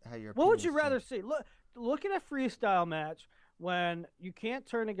your. What would you rather see? Look at a freestyle match when you can't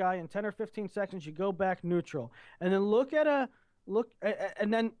turn a guy in 10 or 15 seconds. You go back neutral, and then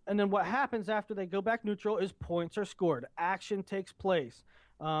and then what happens after they go back neutral is points are scored. Action takes place.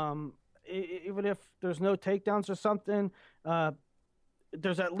 Even if there's no takedowns or something,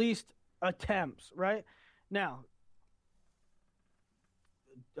 there's at least attempts. Right now,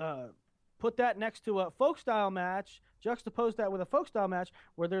 put that next to a folk style match. Juxtapose that with a folk style match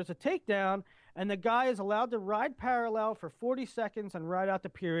where there's a takedown and the guy is allowed to ride parallel for 40 seconds and ride out the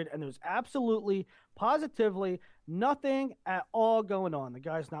period, and there's absolutely, positively nothing at all going on. The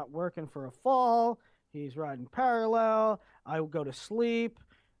guy's not working for a fall. He's riding parallel. I will go to sleep.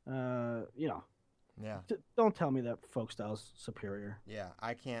 Yeah. Don't tell me that folk style's superior. Yeah,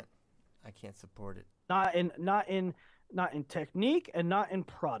 I can't support it. Not in technique and not in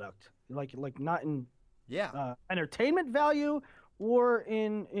product. Like not in entertainment value or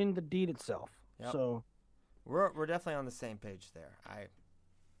in the deed itself. Yep. So we're definitely on the same page there. I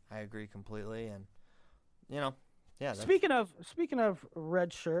agree completely, and Speaking of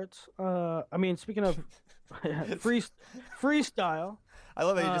red shirts, speaking of freestyle. I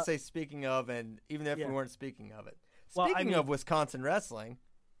love how you just say "speaking of," and even if we weren't speaking of it. Speaking of Wisconsin wrestling.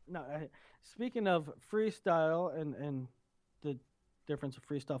 No, speaking of freestyle and the difference of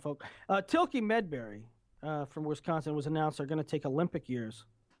freestyle folk, Tilke Medberry from Wisconsin was announced are going to take Olympic years.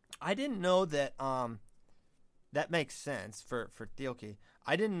 I didn't know that. That makes sense for Tilke.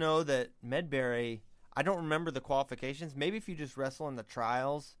 I didn't know that Medberry. I don't remember the qualifications. Maybe if you just wrestle in the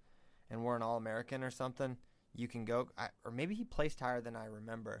trials and were an All-American or something, you can go. Or maybe he placed higher than I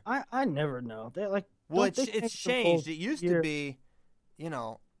remember. I never know. It's changed. It used to be,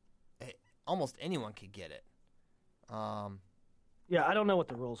 almost anyone could get it. I don't know what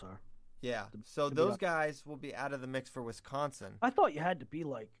the rules are. Yeah, so those guys will be out of the mix for Wisconsin. I thought you had to be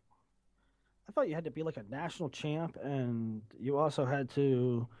I thought you had to be like a national champ, and you also had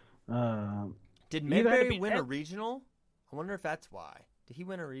to. Uh, Did you either had to Medbury be win a regional? I wonder if that's why. Did he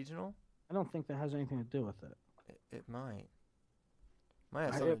win a regional? I don't think that has anything to do with it. It might. Might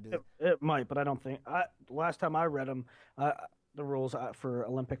have something to do. It might, but I don't think. Last time I read them, the rules for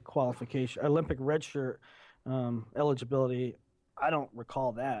Olympic qualification, Olympic redshirt eligibility, I don't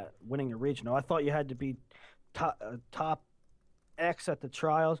recall that winning a regional. I thought you had to be top X at the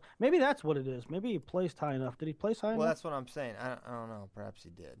trials. Maybe that's what it is. Maybe he placed high enough. Did he place high enough? Well, that's what I'm saying. I don't know. Perhaps he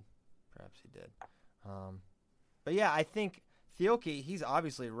did. But yeah, I think Thielke, he's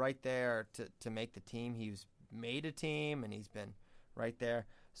obviously right there to make the team. He's made a team, and he's been right there.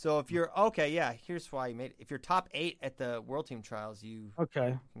 So if you're okay, yeah, here's why you made it. If you're top 8 at the World Team Trials, you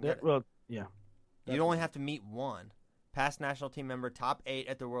okay. Well, yeah. You'd only have to meet one past national team member, top 8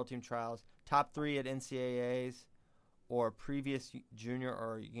 at the World Team Trials, top 3 at NCAAs, or previous junior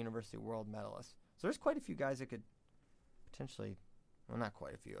or university world medalist. So there's quite a few guys that could potentially, well, not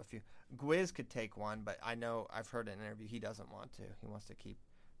quite a few. Gwiz could take one, but I know I've heard in an interview he doesn't want to. He wants to keep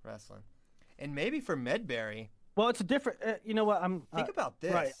wrestling. And maybe for Medbury. Well, it's a different. You know what? Think about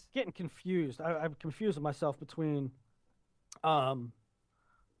this. Right, getting confused. I'm confusing myself between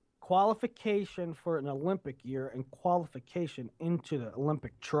qualification for an Olympic year and qualification into the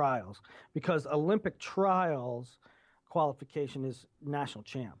Olympic trials, because Olympic trials qualification is national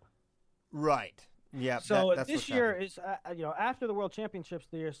champ. Right. Yeah. So that's this year is after the World Championships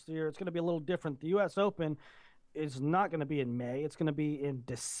this year, it's going to be a little different. The U.S. Open is not going to be in May. It's going to be in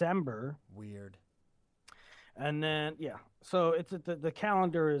December. Weird. And then, so it's the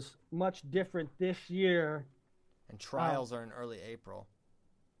calendar is much different this year. And trials are in early April.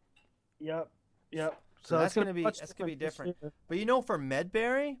 Yep. So that's going to be different. But for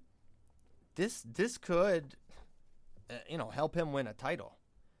Medbury, this could, help him win a title.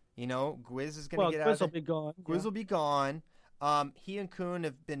 Gwiz is going to get out. Gwiz will be gone. Gwiz will be gone. He and Kuhn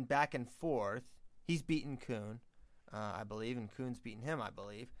have been back and forth. He's beaten Kuhn, I believe, and Kuhn's beaten him, I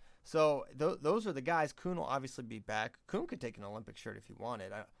believe. So those are the guys. Kuhn will obviously be back. Kuhn could take an Olympic shirt if he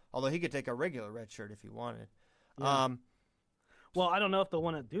wanted, although he could take a regular red shirt if he wanted. Yeah. Well, I don't know if they'll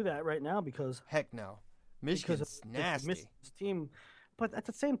want to do that right now because heck no, Michigan's nasty. Michigan's team, but at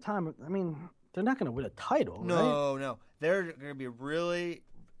the same time, I mean, they're not going to win a title. No, right? No, they're going to be really.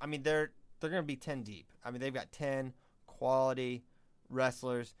 I mean, they're going to be 10 deep. I mean, they've got 10 quality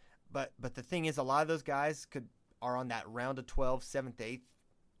wrestlers, but the thing is, a lot of those guys are on that round of 12, 7th, 8th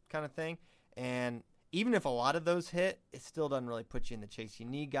kind of thing, and even if a lot of those hit, it still doesn't really put you in the chase. You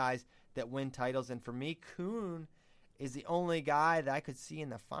need guys that win titles, and for me, Kuhn is the only guy that I could see in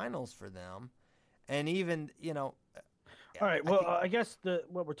the finals for them, and even All right. Well, I guess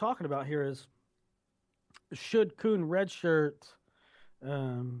what we're talking about here is, should Kuhn redshirt?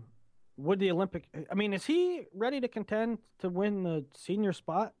 Would the Olympic? I mean, is he ready to contend to win the senior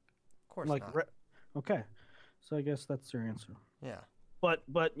spot? Of course not. Okay, so I guess that's your answer. Yeah. But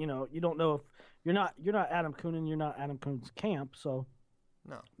you don't know if you're not Adam Kuhn and you're not Adam Kuhn's camp, so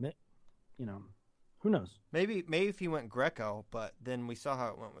no. Who knows? Maybe if he went Greco, but then we saw how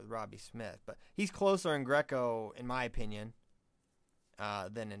it went with Robbie Smith. But he's closer in Greco, in my opinion,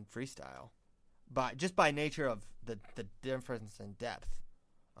 than in freestyle, just by nature of the difference in depth.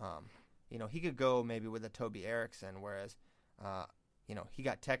 He could go maybe with a Toby Erickson, whereas he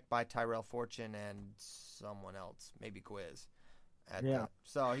got teched by Tyrell Fortune and someone else, maybe Gwiz.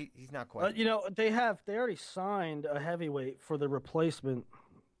 So he's not quite. They already signed a heavyweight for the replacement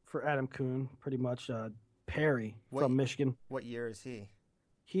for Adam Kuhn, pretty much. Perry from Michigan. What year is he?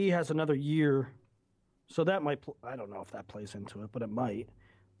 He has another year, so that might. I don't know if that plays into it, but it might.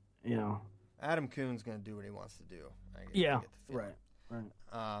 Adam Kuhn's going to do what he wants to do. Right.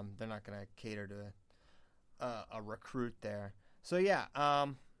 They're not going to cater to a recruit there. So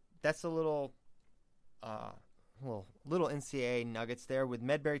that's a little NCAA nuggets there with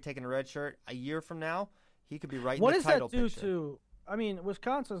Medbury taking a red shirt. A year from now, he could be right in the title picture. What does that do to? I mean,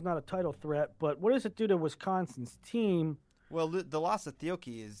 Wisconsin's not a title threat, but what does it do to Wisconsin's team? Well, the loss of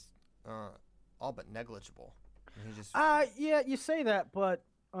Thielke is all but negligible. You say that, but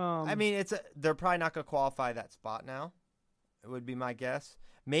I mean, they're probably not going to qualify that spot now. It would be my guess.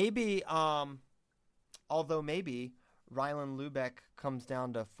 Maybe, although maybe Rylan Lubeck comes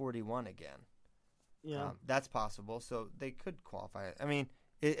down to 41 again. Yeah, that's possible. So they could qualify. I mean,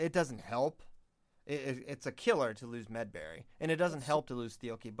 it doesn't help. It's a killer to lose Medbury, and it doesn't help to lose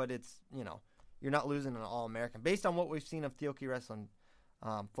Thielke. But it's you're not losing an All-American based on what we've seen of Thielke wrestling,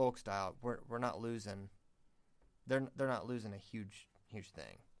 folk style. We're not losing. They're not losing a huge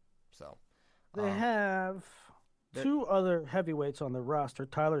thing. So they have two other heavyweights on the roster,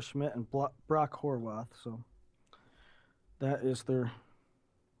 Tyler Schmidt and Brock Horvath. So that is their.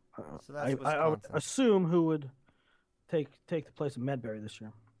 So that's I would assume who would take the place of Medbury this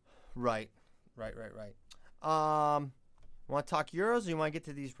year. Right. Want to talk Euros, or you want to get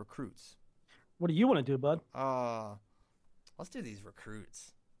to these recruits? What do you want to do, bud? Let's do these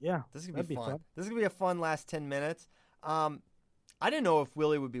recruits. Yeah, this is gonna be fun. This is gonna be a fun last 10 minutes. I didn't know if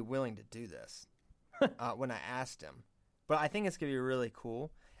Willie would be willing to do this when I asked him, but I think it's gonna be really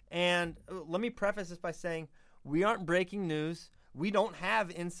cool. And let me preface this by saying we aren't breaking news. We don't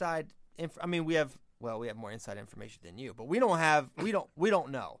have inside. We have more inside information than you, but we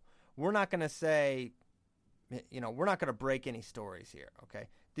don't know. We're not gonna say. We're not going to break any stories here, okay?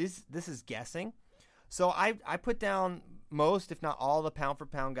 This is guessing. So I put down most, if not all, the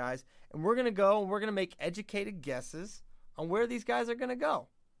pound-for-pound guys, and we're going to go and we're going to make educated guesses on where these guys are going to go,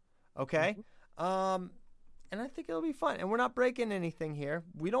 okay? Mm-hmm. And I think it'll be fun. And we're not breaking anything here.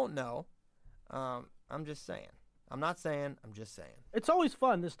 We don't know. I'm just saying. I'm not saying. I'm just saying. It's always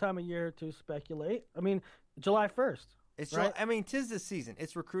fun this time of year to speculate. July 1st. Right? 'Tis the season.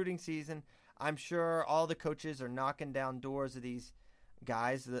 It's recruiting season. I'm sure all the coaches are knocking down doors of these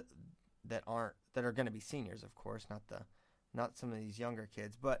guys that are going to be seniors, of course, not some of these younger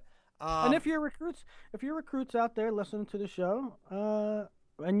kids. But and if you're recruits out there listening to the show,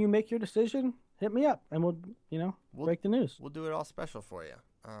 and you make your decision, hit me up and we'll break the news. We'll do it all special for you.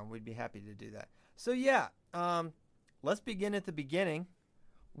 We'd be happy to do that. So yeah, let's begin at the beginning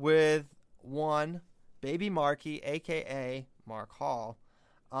with one Baby Marky, aka Mark Hall.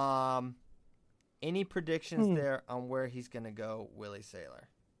 Any predictions there on where he's going to go, Willie Saylor?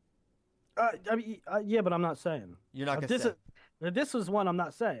 Yeah, but I'm not saying. You're not going to say? This is one I'm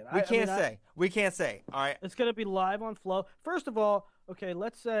not saying. We can't say. All right. It's going to be live on Flow. First of all, okay,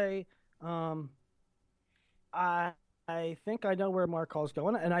 let's say I think I know where Mark Hall's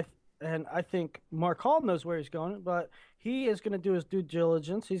going, and I think Mark Hall knows where he's going, but he is going to do his due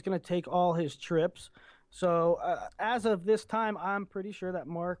diligence. He's going to take all his trips. So as of this time, I'm pretty sure that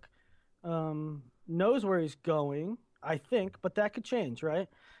Mark knows where he's going, I think, but that could change, right?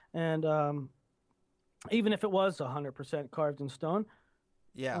 And even if it was 100% carved in stone,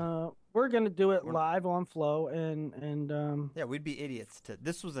 we're gonna do it live on Flow, and we'd be idiots to.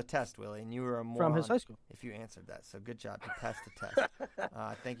 This was a test, Willie, and you were a moron from his high school if you answered that. So good job to pass the test.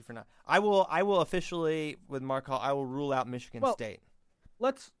 Thank you for not. I will officially with Mark Hall. I will rule out Michigan State.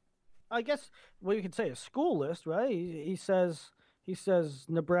 I guess what you could say is school list, right? He says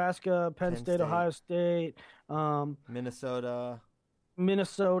Nebraska, Penn State, Ohio State, Minnesota.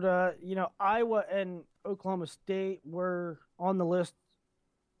 Iowa and Oklahoma State were on the list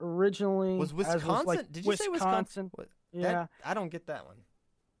originally. Was Wisconsin? Did you say Wisconsin? Yeah, I don't get that one.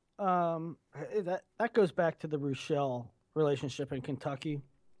 That goes back to the Rochelle relationship in Kentucky.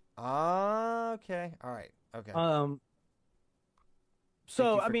 Okay. All right. Okay.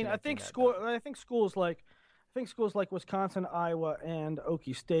 So I think schools like Wisconsin, Iowa, and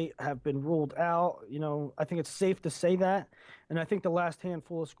Okie State have been ruled out. I think it's safe to say that. And I think the last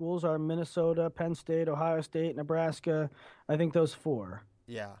handful of schools are Minnesota, Penn State, Ohio State, Nebraska. I think those four.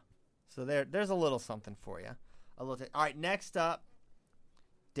 Yeah. So there's a little something for you. All right, next up,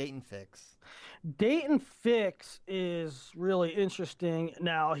 Dayton Fix. Dayton Fix is really interesting.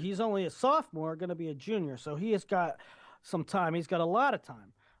 Now, he's only a sophomore, going to be a junior, so he has got some time. He's got a lot of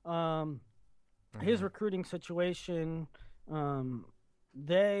time. His recruiting situation,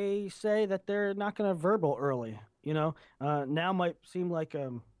 they say that they're not going to verbal early. Now might seem like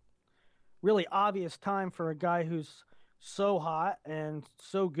a really obvious time for a guy who's so hot and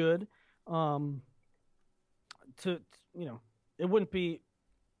so good. It wouldn't be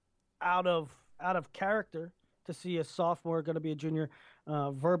out of character to see a sophomore going to be a junior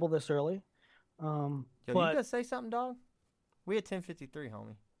verbal this early. You gonna say something, dog? We at 10:53,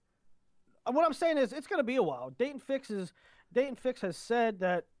 homie. What I'm saying is it's going to be a while. Dayton Fix has said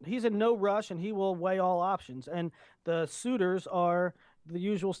that he's in no rush and he will weigh all options. And the suitors are the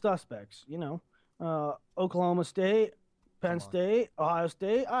usual suspects, Oklahoma State, Penn State, Ohio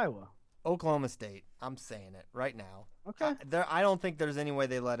State, Iowa. Oklahoma State. I'm saying it right now. Okay. I don't think there's any way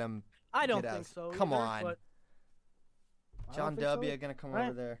they let him. I don't think so. Come either, on. John W. going to come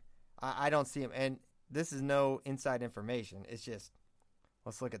over there. I don't see him. And this is no inside information. It's just,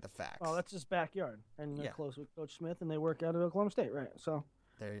 let's look at the facts. Oh, that's his backyard. And they're close with Coach Smith, and they work out at Oklahoma State, right? So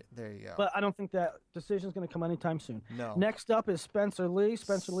there you go. But I don't think that decision is going to come anytime soon. No. Next up is Spencer Lee.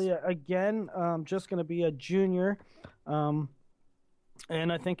 Spencer Lee, again, just going to be a junior. And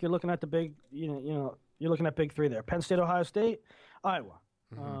I think you're looking at the big, you're looking at big three there. Penn State, Ohio State, Iowa.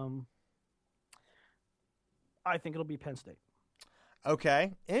 Mm-hmm. I think it'll be Penn State.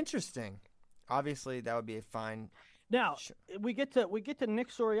 Okay, interesting. Obviously, that would be a fine. Now we get to Nick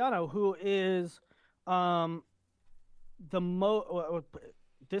Soriano, who is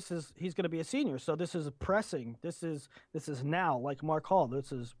he's going to be a senior, so this is pressing. This is now, like Mark Hall.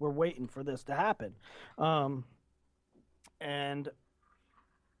 We're waiting for this to happen, and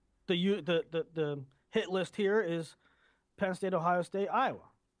the hit list here is Penn State, Ohio State, Iowa.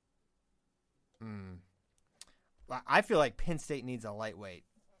 I feel like Penn State needs a lightweight.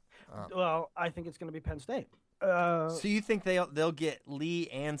 Well, I think it's going to be Penn State. So you think they'll get Lee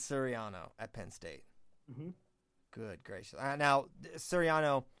and Suriano at Penn State? Mm-hmm. Good gracious! Now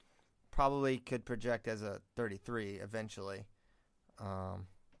Suriano probably could project as a 33 eventually.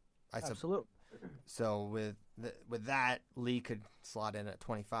 Absolutely. So with that, Lee could slot in at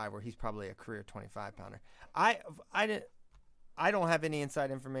 25, where he's probably a career 25 pounder. I don't have any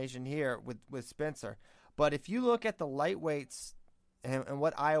inside information here with Spencer, but if you look at the lightweights and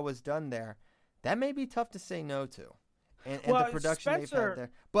what Iowa's done there, that may be tough to say no to, and the production they've had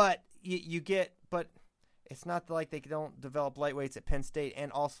there. But but it's not like they don't develop lightweights at Penn State,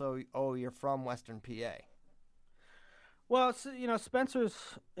 and also you're from Western PA. Well, Spencer's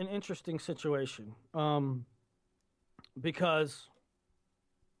an interesting situation because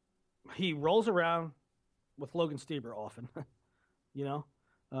he rolls around with Logan Stieber often,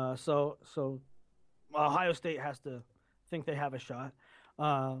 so Ohio State has to think they have a shot.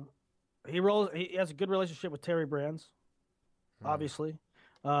 He has a good relationship with Terry Brands, obviously.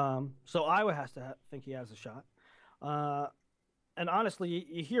 So Iowa has to think he has a shot. And honestly,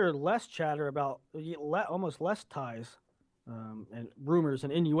 you hear less chatter about almost less ties and rumors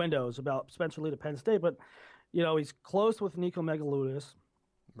and innuendos about Spencer Lee to Penn State, but he's close with Nico Megaludis.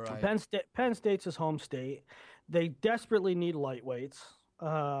 Right. Penn State's his home state. They desperately need lightweights.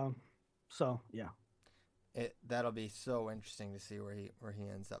 So yeah. That'll be so interesting to see where he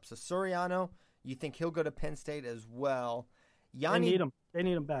ends up. So Soriano, you think he'll go to Penn State as well? They need him. They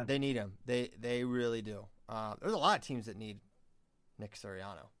need him bad. They need him. They really do. There's a lot of teams that need Nick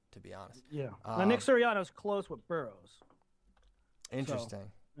Soriano, to be honest. Yeah. Now Nick Soriano's close with Burroughs.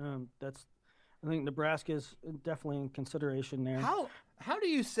 Interesting. So, I think Nebraska's definitely in consideration there. How do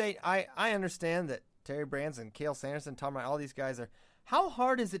you say? I understand that Terry Brands and Cale Sanderson, Tom Wright, all these guys are. How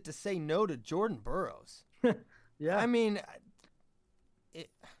hard is it to say no to Jordan Burroughs? Yeah. I mean,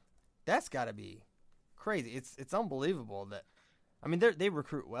 that's got to be crazy. It's unbelievable that. I mean, they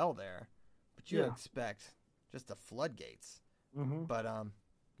recruit well there, but you expect just the floodgates. Mm-hmm. But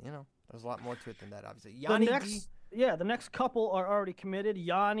there's a lot more to it than that. Obviously, the next couple are already committed.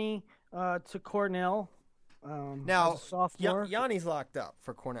 Yanni to Cornell. Now, sophomore. Yanni's locked up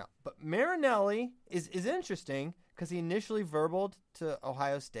for Cornell, but Marinelli is interesting because he initially verbaled to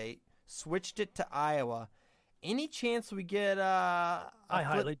Ohio State, switched it to Iowa. Any chance we get I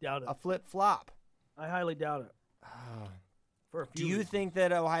highly doubt it. A flip-flop? I highly doubt it. For a few Do you reasons. think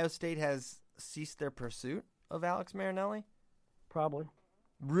that Ohio State has ceased their pursuit of Alex Marinelli? Probably.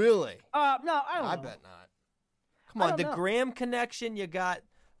 Really? No, I don't know. I bet not. Come on, the Graham connection. You got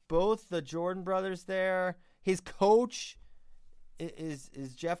both the Jordan brothers there. His coach is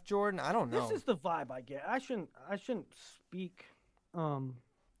Jeff Jordan. I don't know. This is the vibe I get. I shouldn't speak. I'm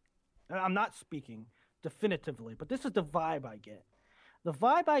not speaking definitively, but this is the vibe I get. The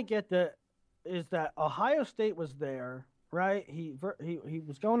vibe I get is that Ohio State was there, right? He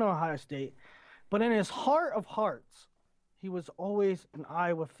was going to Ohio State, but in his heart of hearts, he was always an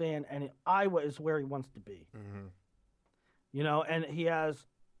Iowa fan, and Iowa is where he wants to be. Mm-hmm. And he has.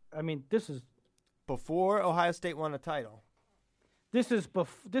 I mean, this is before Ohio State won a title. This is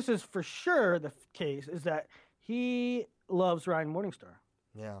for sure the case. Is that he loves Ryan Morningstar.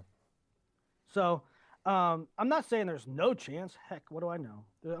 Yeah. So. I'm not saying there's no chance. Heck, what do I know?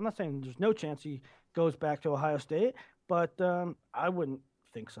 I'm not saying there's no chance he goes back to Ohio State, but I wouldn't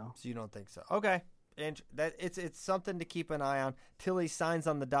think so. So you don't think so? Okay, and that it's something to keep an eye on till he signs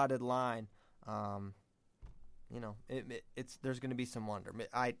on the dotted line. There's going to be some wonder.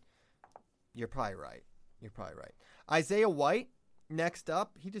 You're probably right. Isaiah White next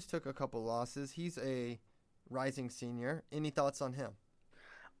up. He just took a couple losses. He's a rising senior. Any thoughts on him?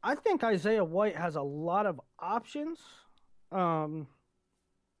 I think Isaiah White has a lot of options, and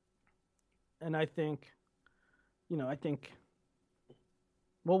I think,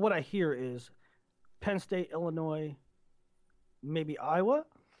 what I hear is Penn State, Illinois, maybe Iowa,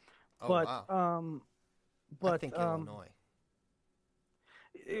 Wow. But I think Illinois.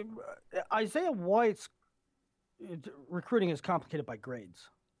 Isaiah White's recruiting is complicated by grades.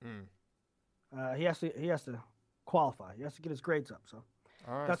 He has to qualify. He has to get his grades up. So.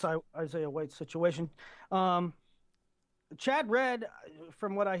 All right. That's Isaiah White's situation. Chad Red,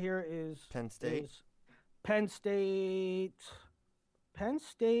 from what I hear, is Penn State. Penn State. Penn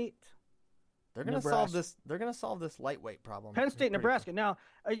State. They're gonna solve this. They're gonna solve this lightweight problem. Penn State, Nebraska. Now,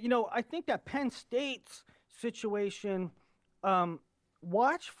 I think that Penn State's situation.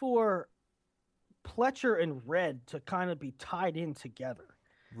 Watch for Pletcher and Red to kind of be tied in together.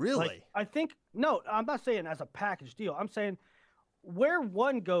 Really? Like, I think no. I'm not saying as a package deal. I'm saying where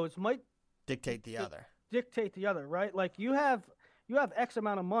one goes might dictate the other. Dictate the other, right? Like you have X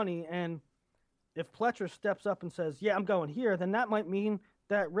amount of money, and if Pletcher steps up and says, "Yeah, I'm going here," then that might mean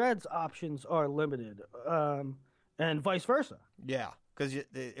that Red's options are limited, and vice versa. Yeah, because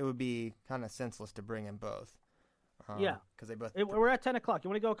it would be kind of senseless to bring in both. Yeah, because they both. We're at 10 o'clock. You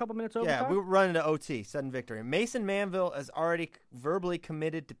want to go a couple minutes over? Yeah, we're running to OT. Sudden victory. Mason Manville is already verbally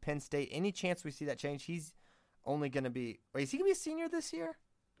committed to Penn State. Any chance we see that change? He's only going to be. Wait, is he going to be a senior this year?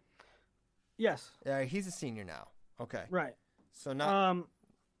 Yes. Yeah, he's a senior now. Okay. Right. So not.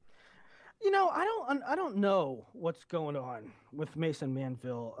 I don't know what's going on with Mason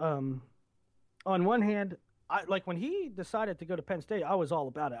Manville. On one hand, when he decided to go to Penn State, I was all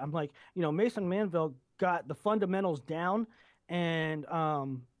about it. I'm like, Mason Manville got the fundamentals down, and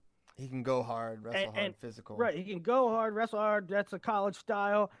he can go hard, wrestle hard, physical. Right, he can go hard, wrestle hard. That's a college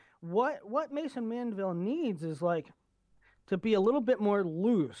style. What Mason Manville needs is to be a little bit more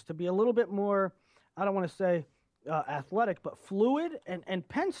loose, to be a little bit more, I don't want to say athletic, but fluid. And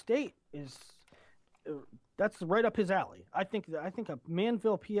Penn State that's right up his alley. I think a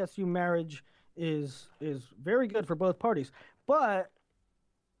Manville PSU marriage is very good for both parties,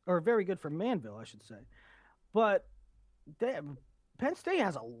 or very good for Manville, I should say. But Penn State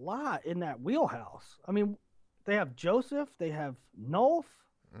has a lot in that wheelhouse. I mean, they have Joseph, they have Nolf.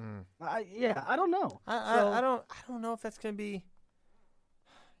 I don't know. I don't know if that's going to be.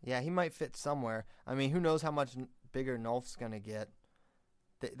 Yeah, he might fit somewhere. I mean, who knows how much bigger Nolf's going to get?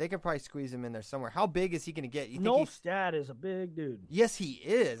 They could probably squeeze him in there somewhere. How big is he going to get? Nolf's dad is a big dude. Yes, he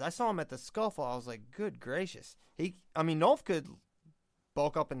is. I saw him at the Scuffle. I was like, good gracious. Nolf could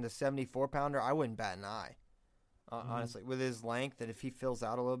bulk up into 74-pounder. I wouldn't bat an eye, honestly, with his length. And if he fills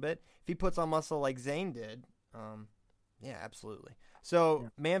out a little bit, if he puts on muscle like Zane did, yeah, absolutely. So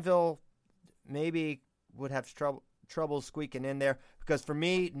Manville maybe would have trouble squeaking in there because for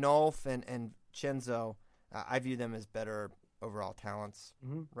me, Nolf and Chenzo, I view them as better overall talents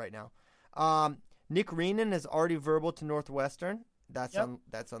right now. Nick Reenan is already verbal to Northwestern.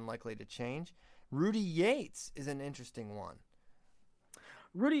 That's unlikely to change. Rudy Yates is an interesting one.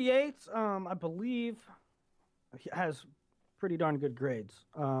 Rudy Yates, I believe, has pretty darn good grades.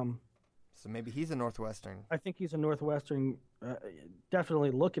 So maybe he's a Northwestern. I think he's a Northwestern.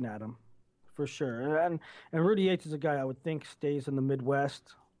 Definitely looking at him, for sure. And Rudy Yates is a guy I would think stays in the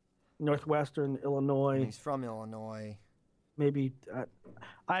Midwest, Northwestern, Illinois. And he's from Illinois. Maybe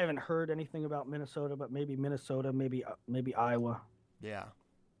I haven't heard anything about Minnesota, but maybe Minnesota, maybe Iowa. Yeah.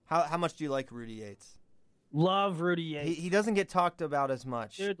 How much do you like Rudy Yates? Love Rudy Yates. He doesn't get talked about as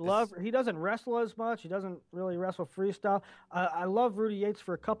much. Dude, he doesn't wrestle as much. He doesn't really wrestle freestyle. I love Rudy Yates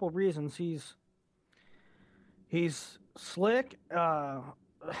for a couple reasons. He's slick.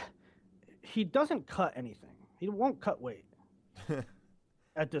 He doesn't cut anything. He won't cut weight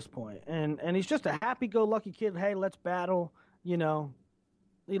at this point. And he's just a happy-go-lucky kid. Hey, let's battle. He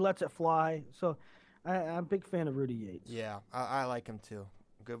lets it fly. So I'm a big fan of Rudy Yates. Yeah, I like him too.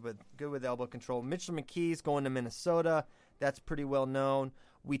 Good with elbow control. Mitchell McKee's going to Minnesota. That's pretty well known.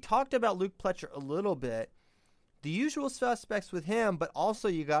 We talked about Luke Pletcher a little bit. The usual suspects with him, but also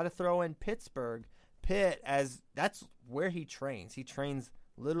you got to throw in Pittsburgh. Pitt, as that's where he trains. He trains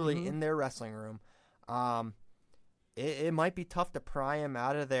literally in their wrestling room. It might be tough to pry him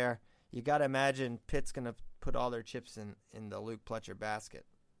out of there. You got to imagine Pitt's going to put all their chips in the Luke Pletcher basket.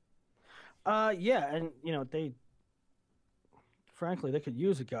 Yeah, and frankly, they could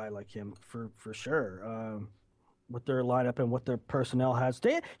use a guy like him for sure. With their lineup and what their personnel has,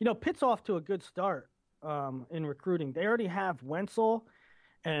 Pitt's off to a good start in recruiting. They already have Wenzel,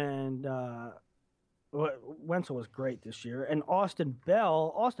 and Wenzel was great this year. And Austin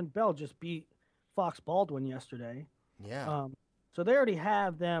Bell just beat Fox Baldwin yesterday. Yeah. So they already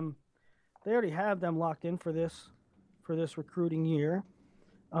have them. They already have them locked in for this recruiting year.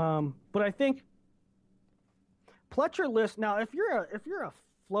 But I think Pletcher list now. If you're a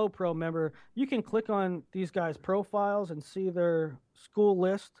Flow Pro member, you can click on these guys' profiles and see their school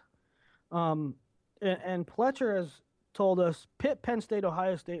list. And Pletcher has told us Pitt, Penn State,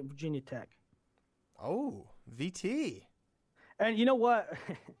 Ohio State, and Virginia Tech. Oh, VT. And you know what?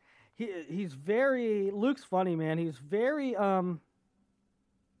 He's very Luke's funny, man. He's very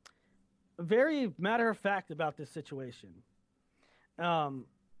very matter of fact about this situation.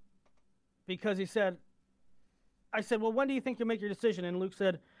 Because he said, I said, well, when do you think you'll make your decision? And Luke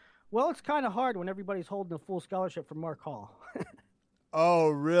said, well, it's kind of hard when everybody's holding a full scholarship for Mark Hall. Oh,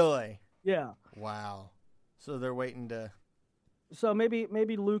 really? Yeah. Wow. So they're waiting to... So maybe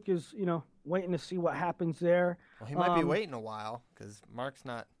Luke is, waiting to see what happens there. Well, he might be waiting a while because Mark's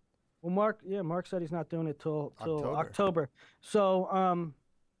not... Well, Mark said he's not doing it till October. So,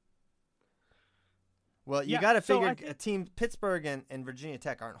 well, you got to figure a team, Pittsburgh and Virginia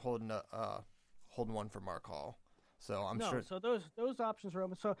Tech aren't holding one for Mark Hall. So I'm sure. So those options are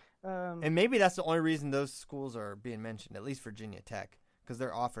open. So, and maybe that's the only reason those schools are being mentioned, at least Virginia Tech, because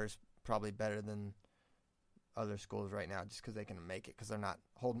their offer is probably better than other schools right now, just because they can make it, because they're not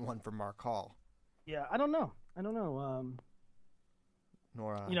holding one for Mark Hall. Yeah, I don't know.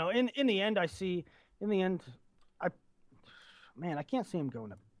 Nor, in the end, I can't see him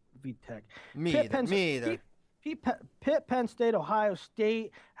going to VTech. Me either. Pitt, Penn State, Ohio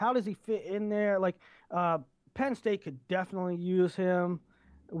State. How does he fit in there? Like, Penn State could definitely use him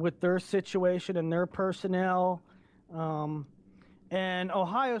with their situation and their personnel. And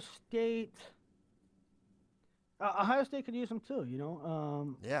Ohio State could use him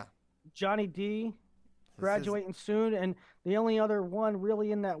too, Yeah. Johnny D graduating soon, and the only other one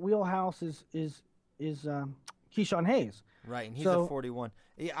really in that wheelhouse is Keyshawn Hayes. Right, and he's a 41.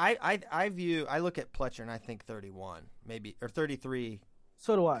 Yeah, I look at Pletcher and I think 31, maybe, or 33.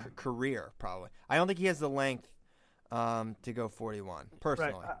 So do I. Career, probably. I don't think he has the length to go 41,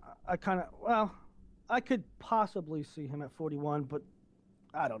 personally. Right. I could possibly see him at 41, but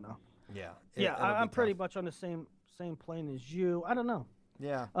I don't know. Yeah. I'm pretty much on the same plane as you. I don't know.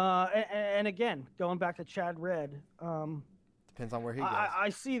 Yeah. And again, going back to Chad Red, depends on where he goes. I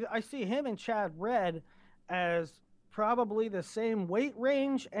see him and Chad Red as probably the same weight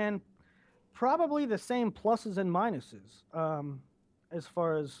range and probably the same pluses and minuses. As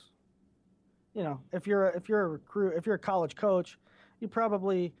far as, if you're a recruit, if you're a college coach, you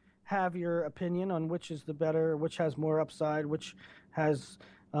probably have your opinion on which is the better, which has more upside, which has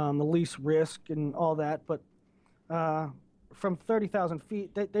the least risk and all that. But from 30,000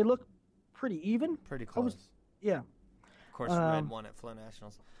 feet, they look pretty even. Pretty close. Yeah. Of course, Red won at Flow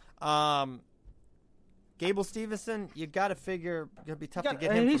Nationals. Gable Stevenson, you got to figure it's going to be tough to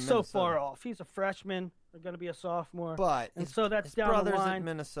get him. He's from so far off. He's a freshman. They're going to be a sophomore. But so that's his down brother's the line. in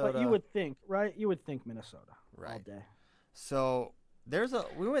Minnesota. But you would think, right? You would think Minnesota all day. So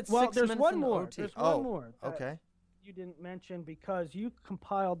we went 6 there's minutes one into more. OT. There's one more. Okay. You didn't mention because you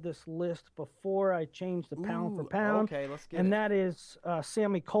compiled this list before I changed the pound for pound. Okay, let's get it. And that is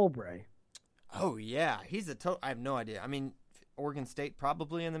Sammy Colbray. Oh yeah, he's I have no idea. I mean, Oregon State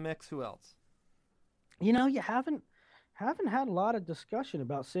probably in the mix. Who else? You haven't had a lot of discussion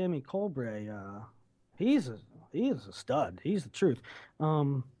about Sammy Colbray. He's a stud. He's the truth.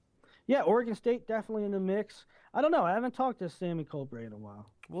 Yeah, Oregon State definitely in the mix. I don't know. I haven't talked to Sammy Colbray in a while.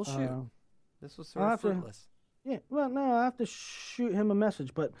 Well, shoot. This was sort of fruitless. Yeah, well, no, I have to shoot him a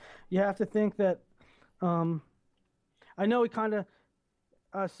message, but you have to think that I know he kind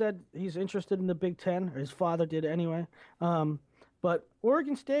of said he's interested in the Big Ten, or his father did anyway. But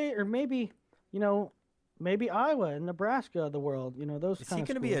Oregon State, or maybe Iowa and Nebraska of the world, those. Is he going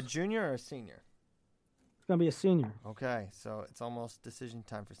to be a junior or a senior? He's going to be a senior. Okay, so it's almost decision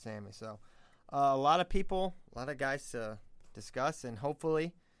time for Sammy. So a lot of people, a lot of guys to discuss, and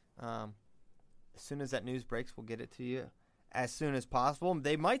hopefully as soon as that news breaks, we'll get it to you as soon as possible.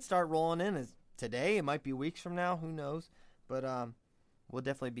 They might start rolling in as today. It might be weeks from now. Who knows? But we'll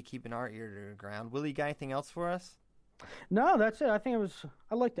definitely be keeping our ear to the ground. Willie, got anything else for us? No, that's it. I think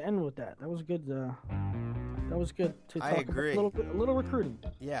I'd like to end with that. That was good. That was good to talk agree. About a little recruiting.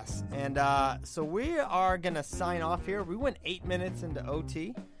 Yes, and so we are going to sign off here. We went 8 minutes into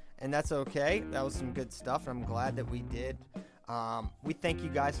OT, and that's okay. That was some good stuff, and I'm glad that we did. We thank you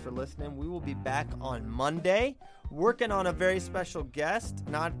guys for listening. We will be back on Monday working on a very special guest,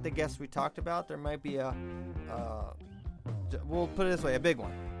 not the guest we talked about. There might be we'll put it this way, a big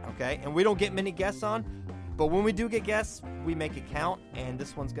one, okay? And we don't get many guests on, but when we do get guests, we make it count, and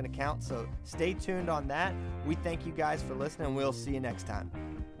this one's going to count. So stay tuned on that. We thank you guys for listening, and we'll see you next time.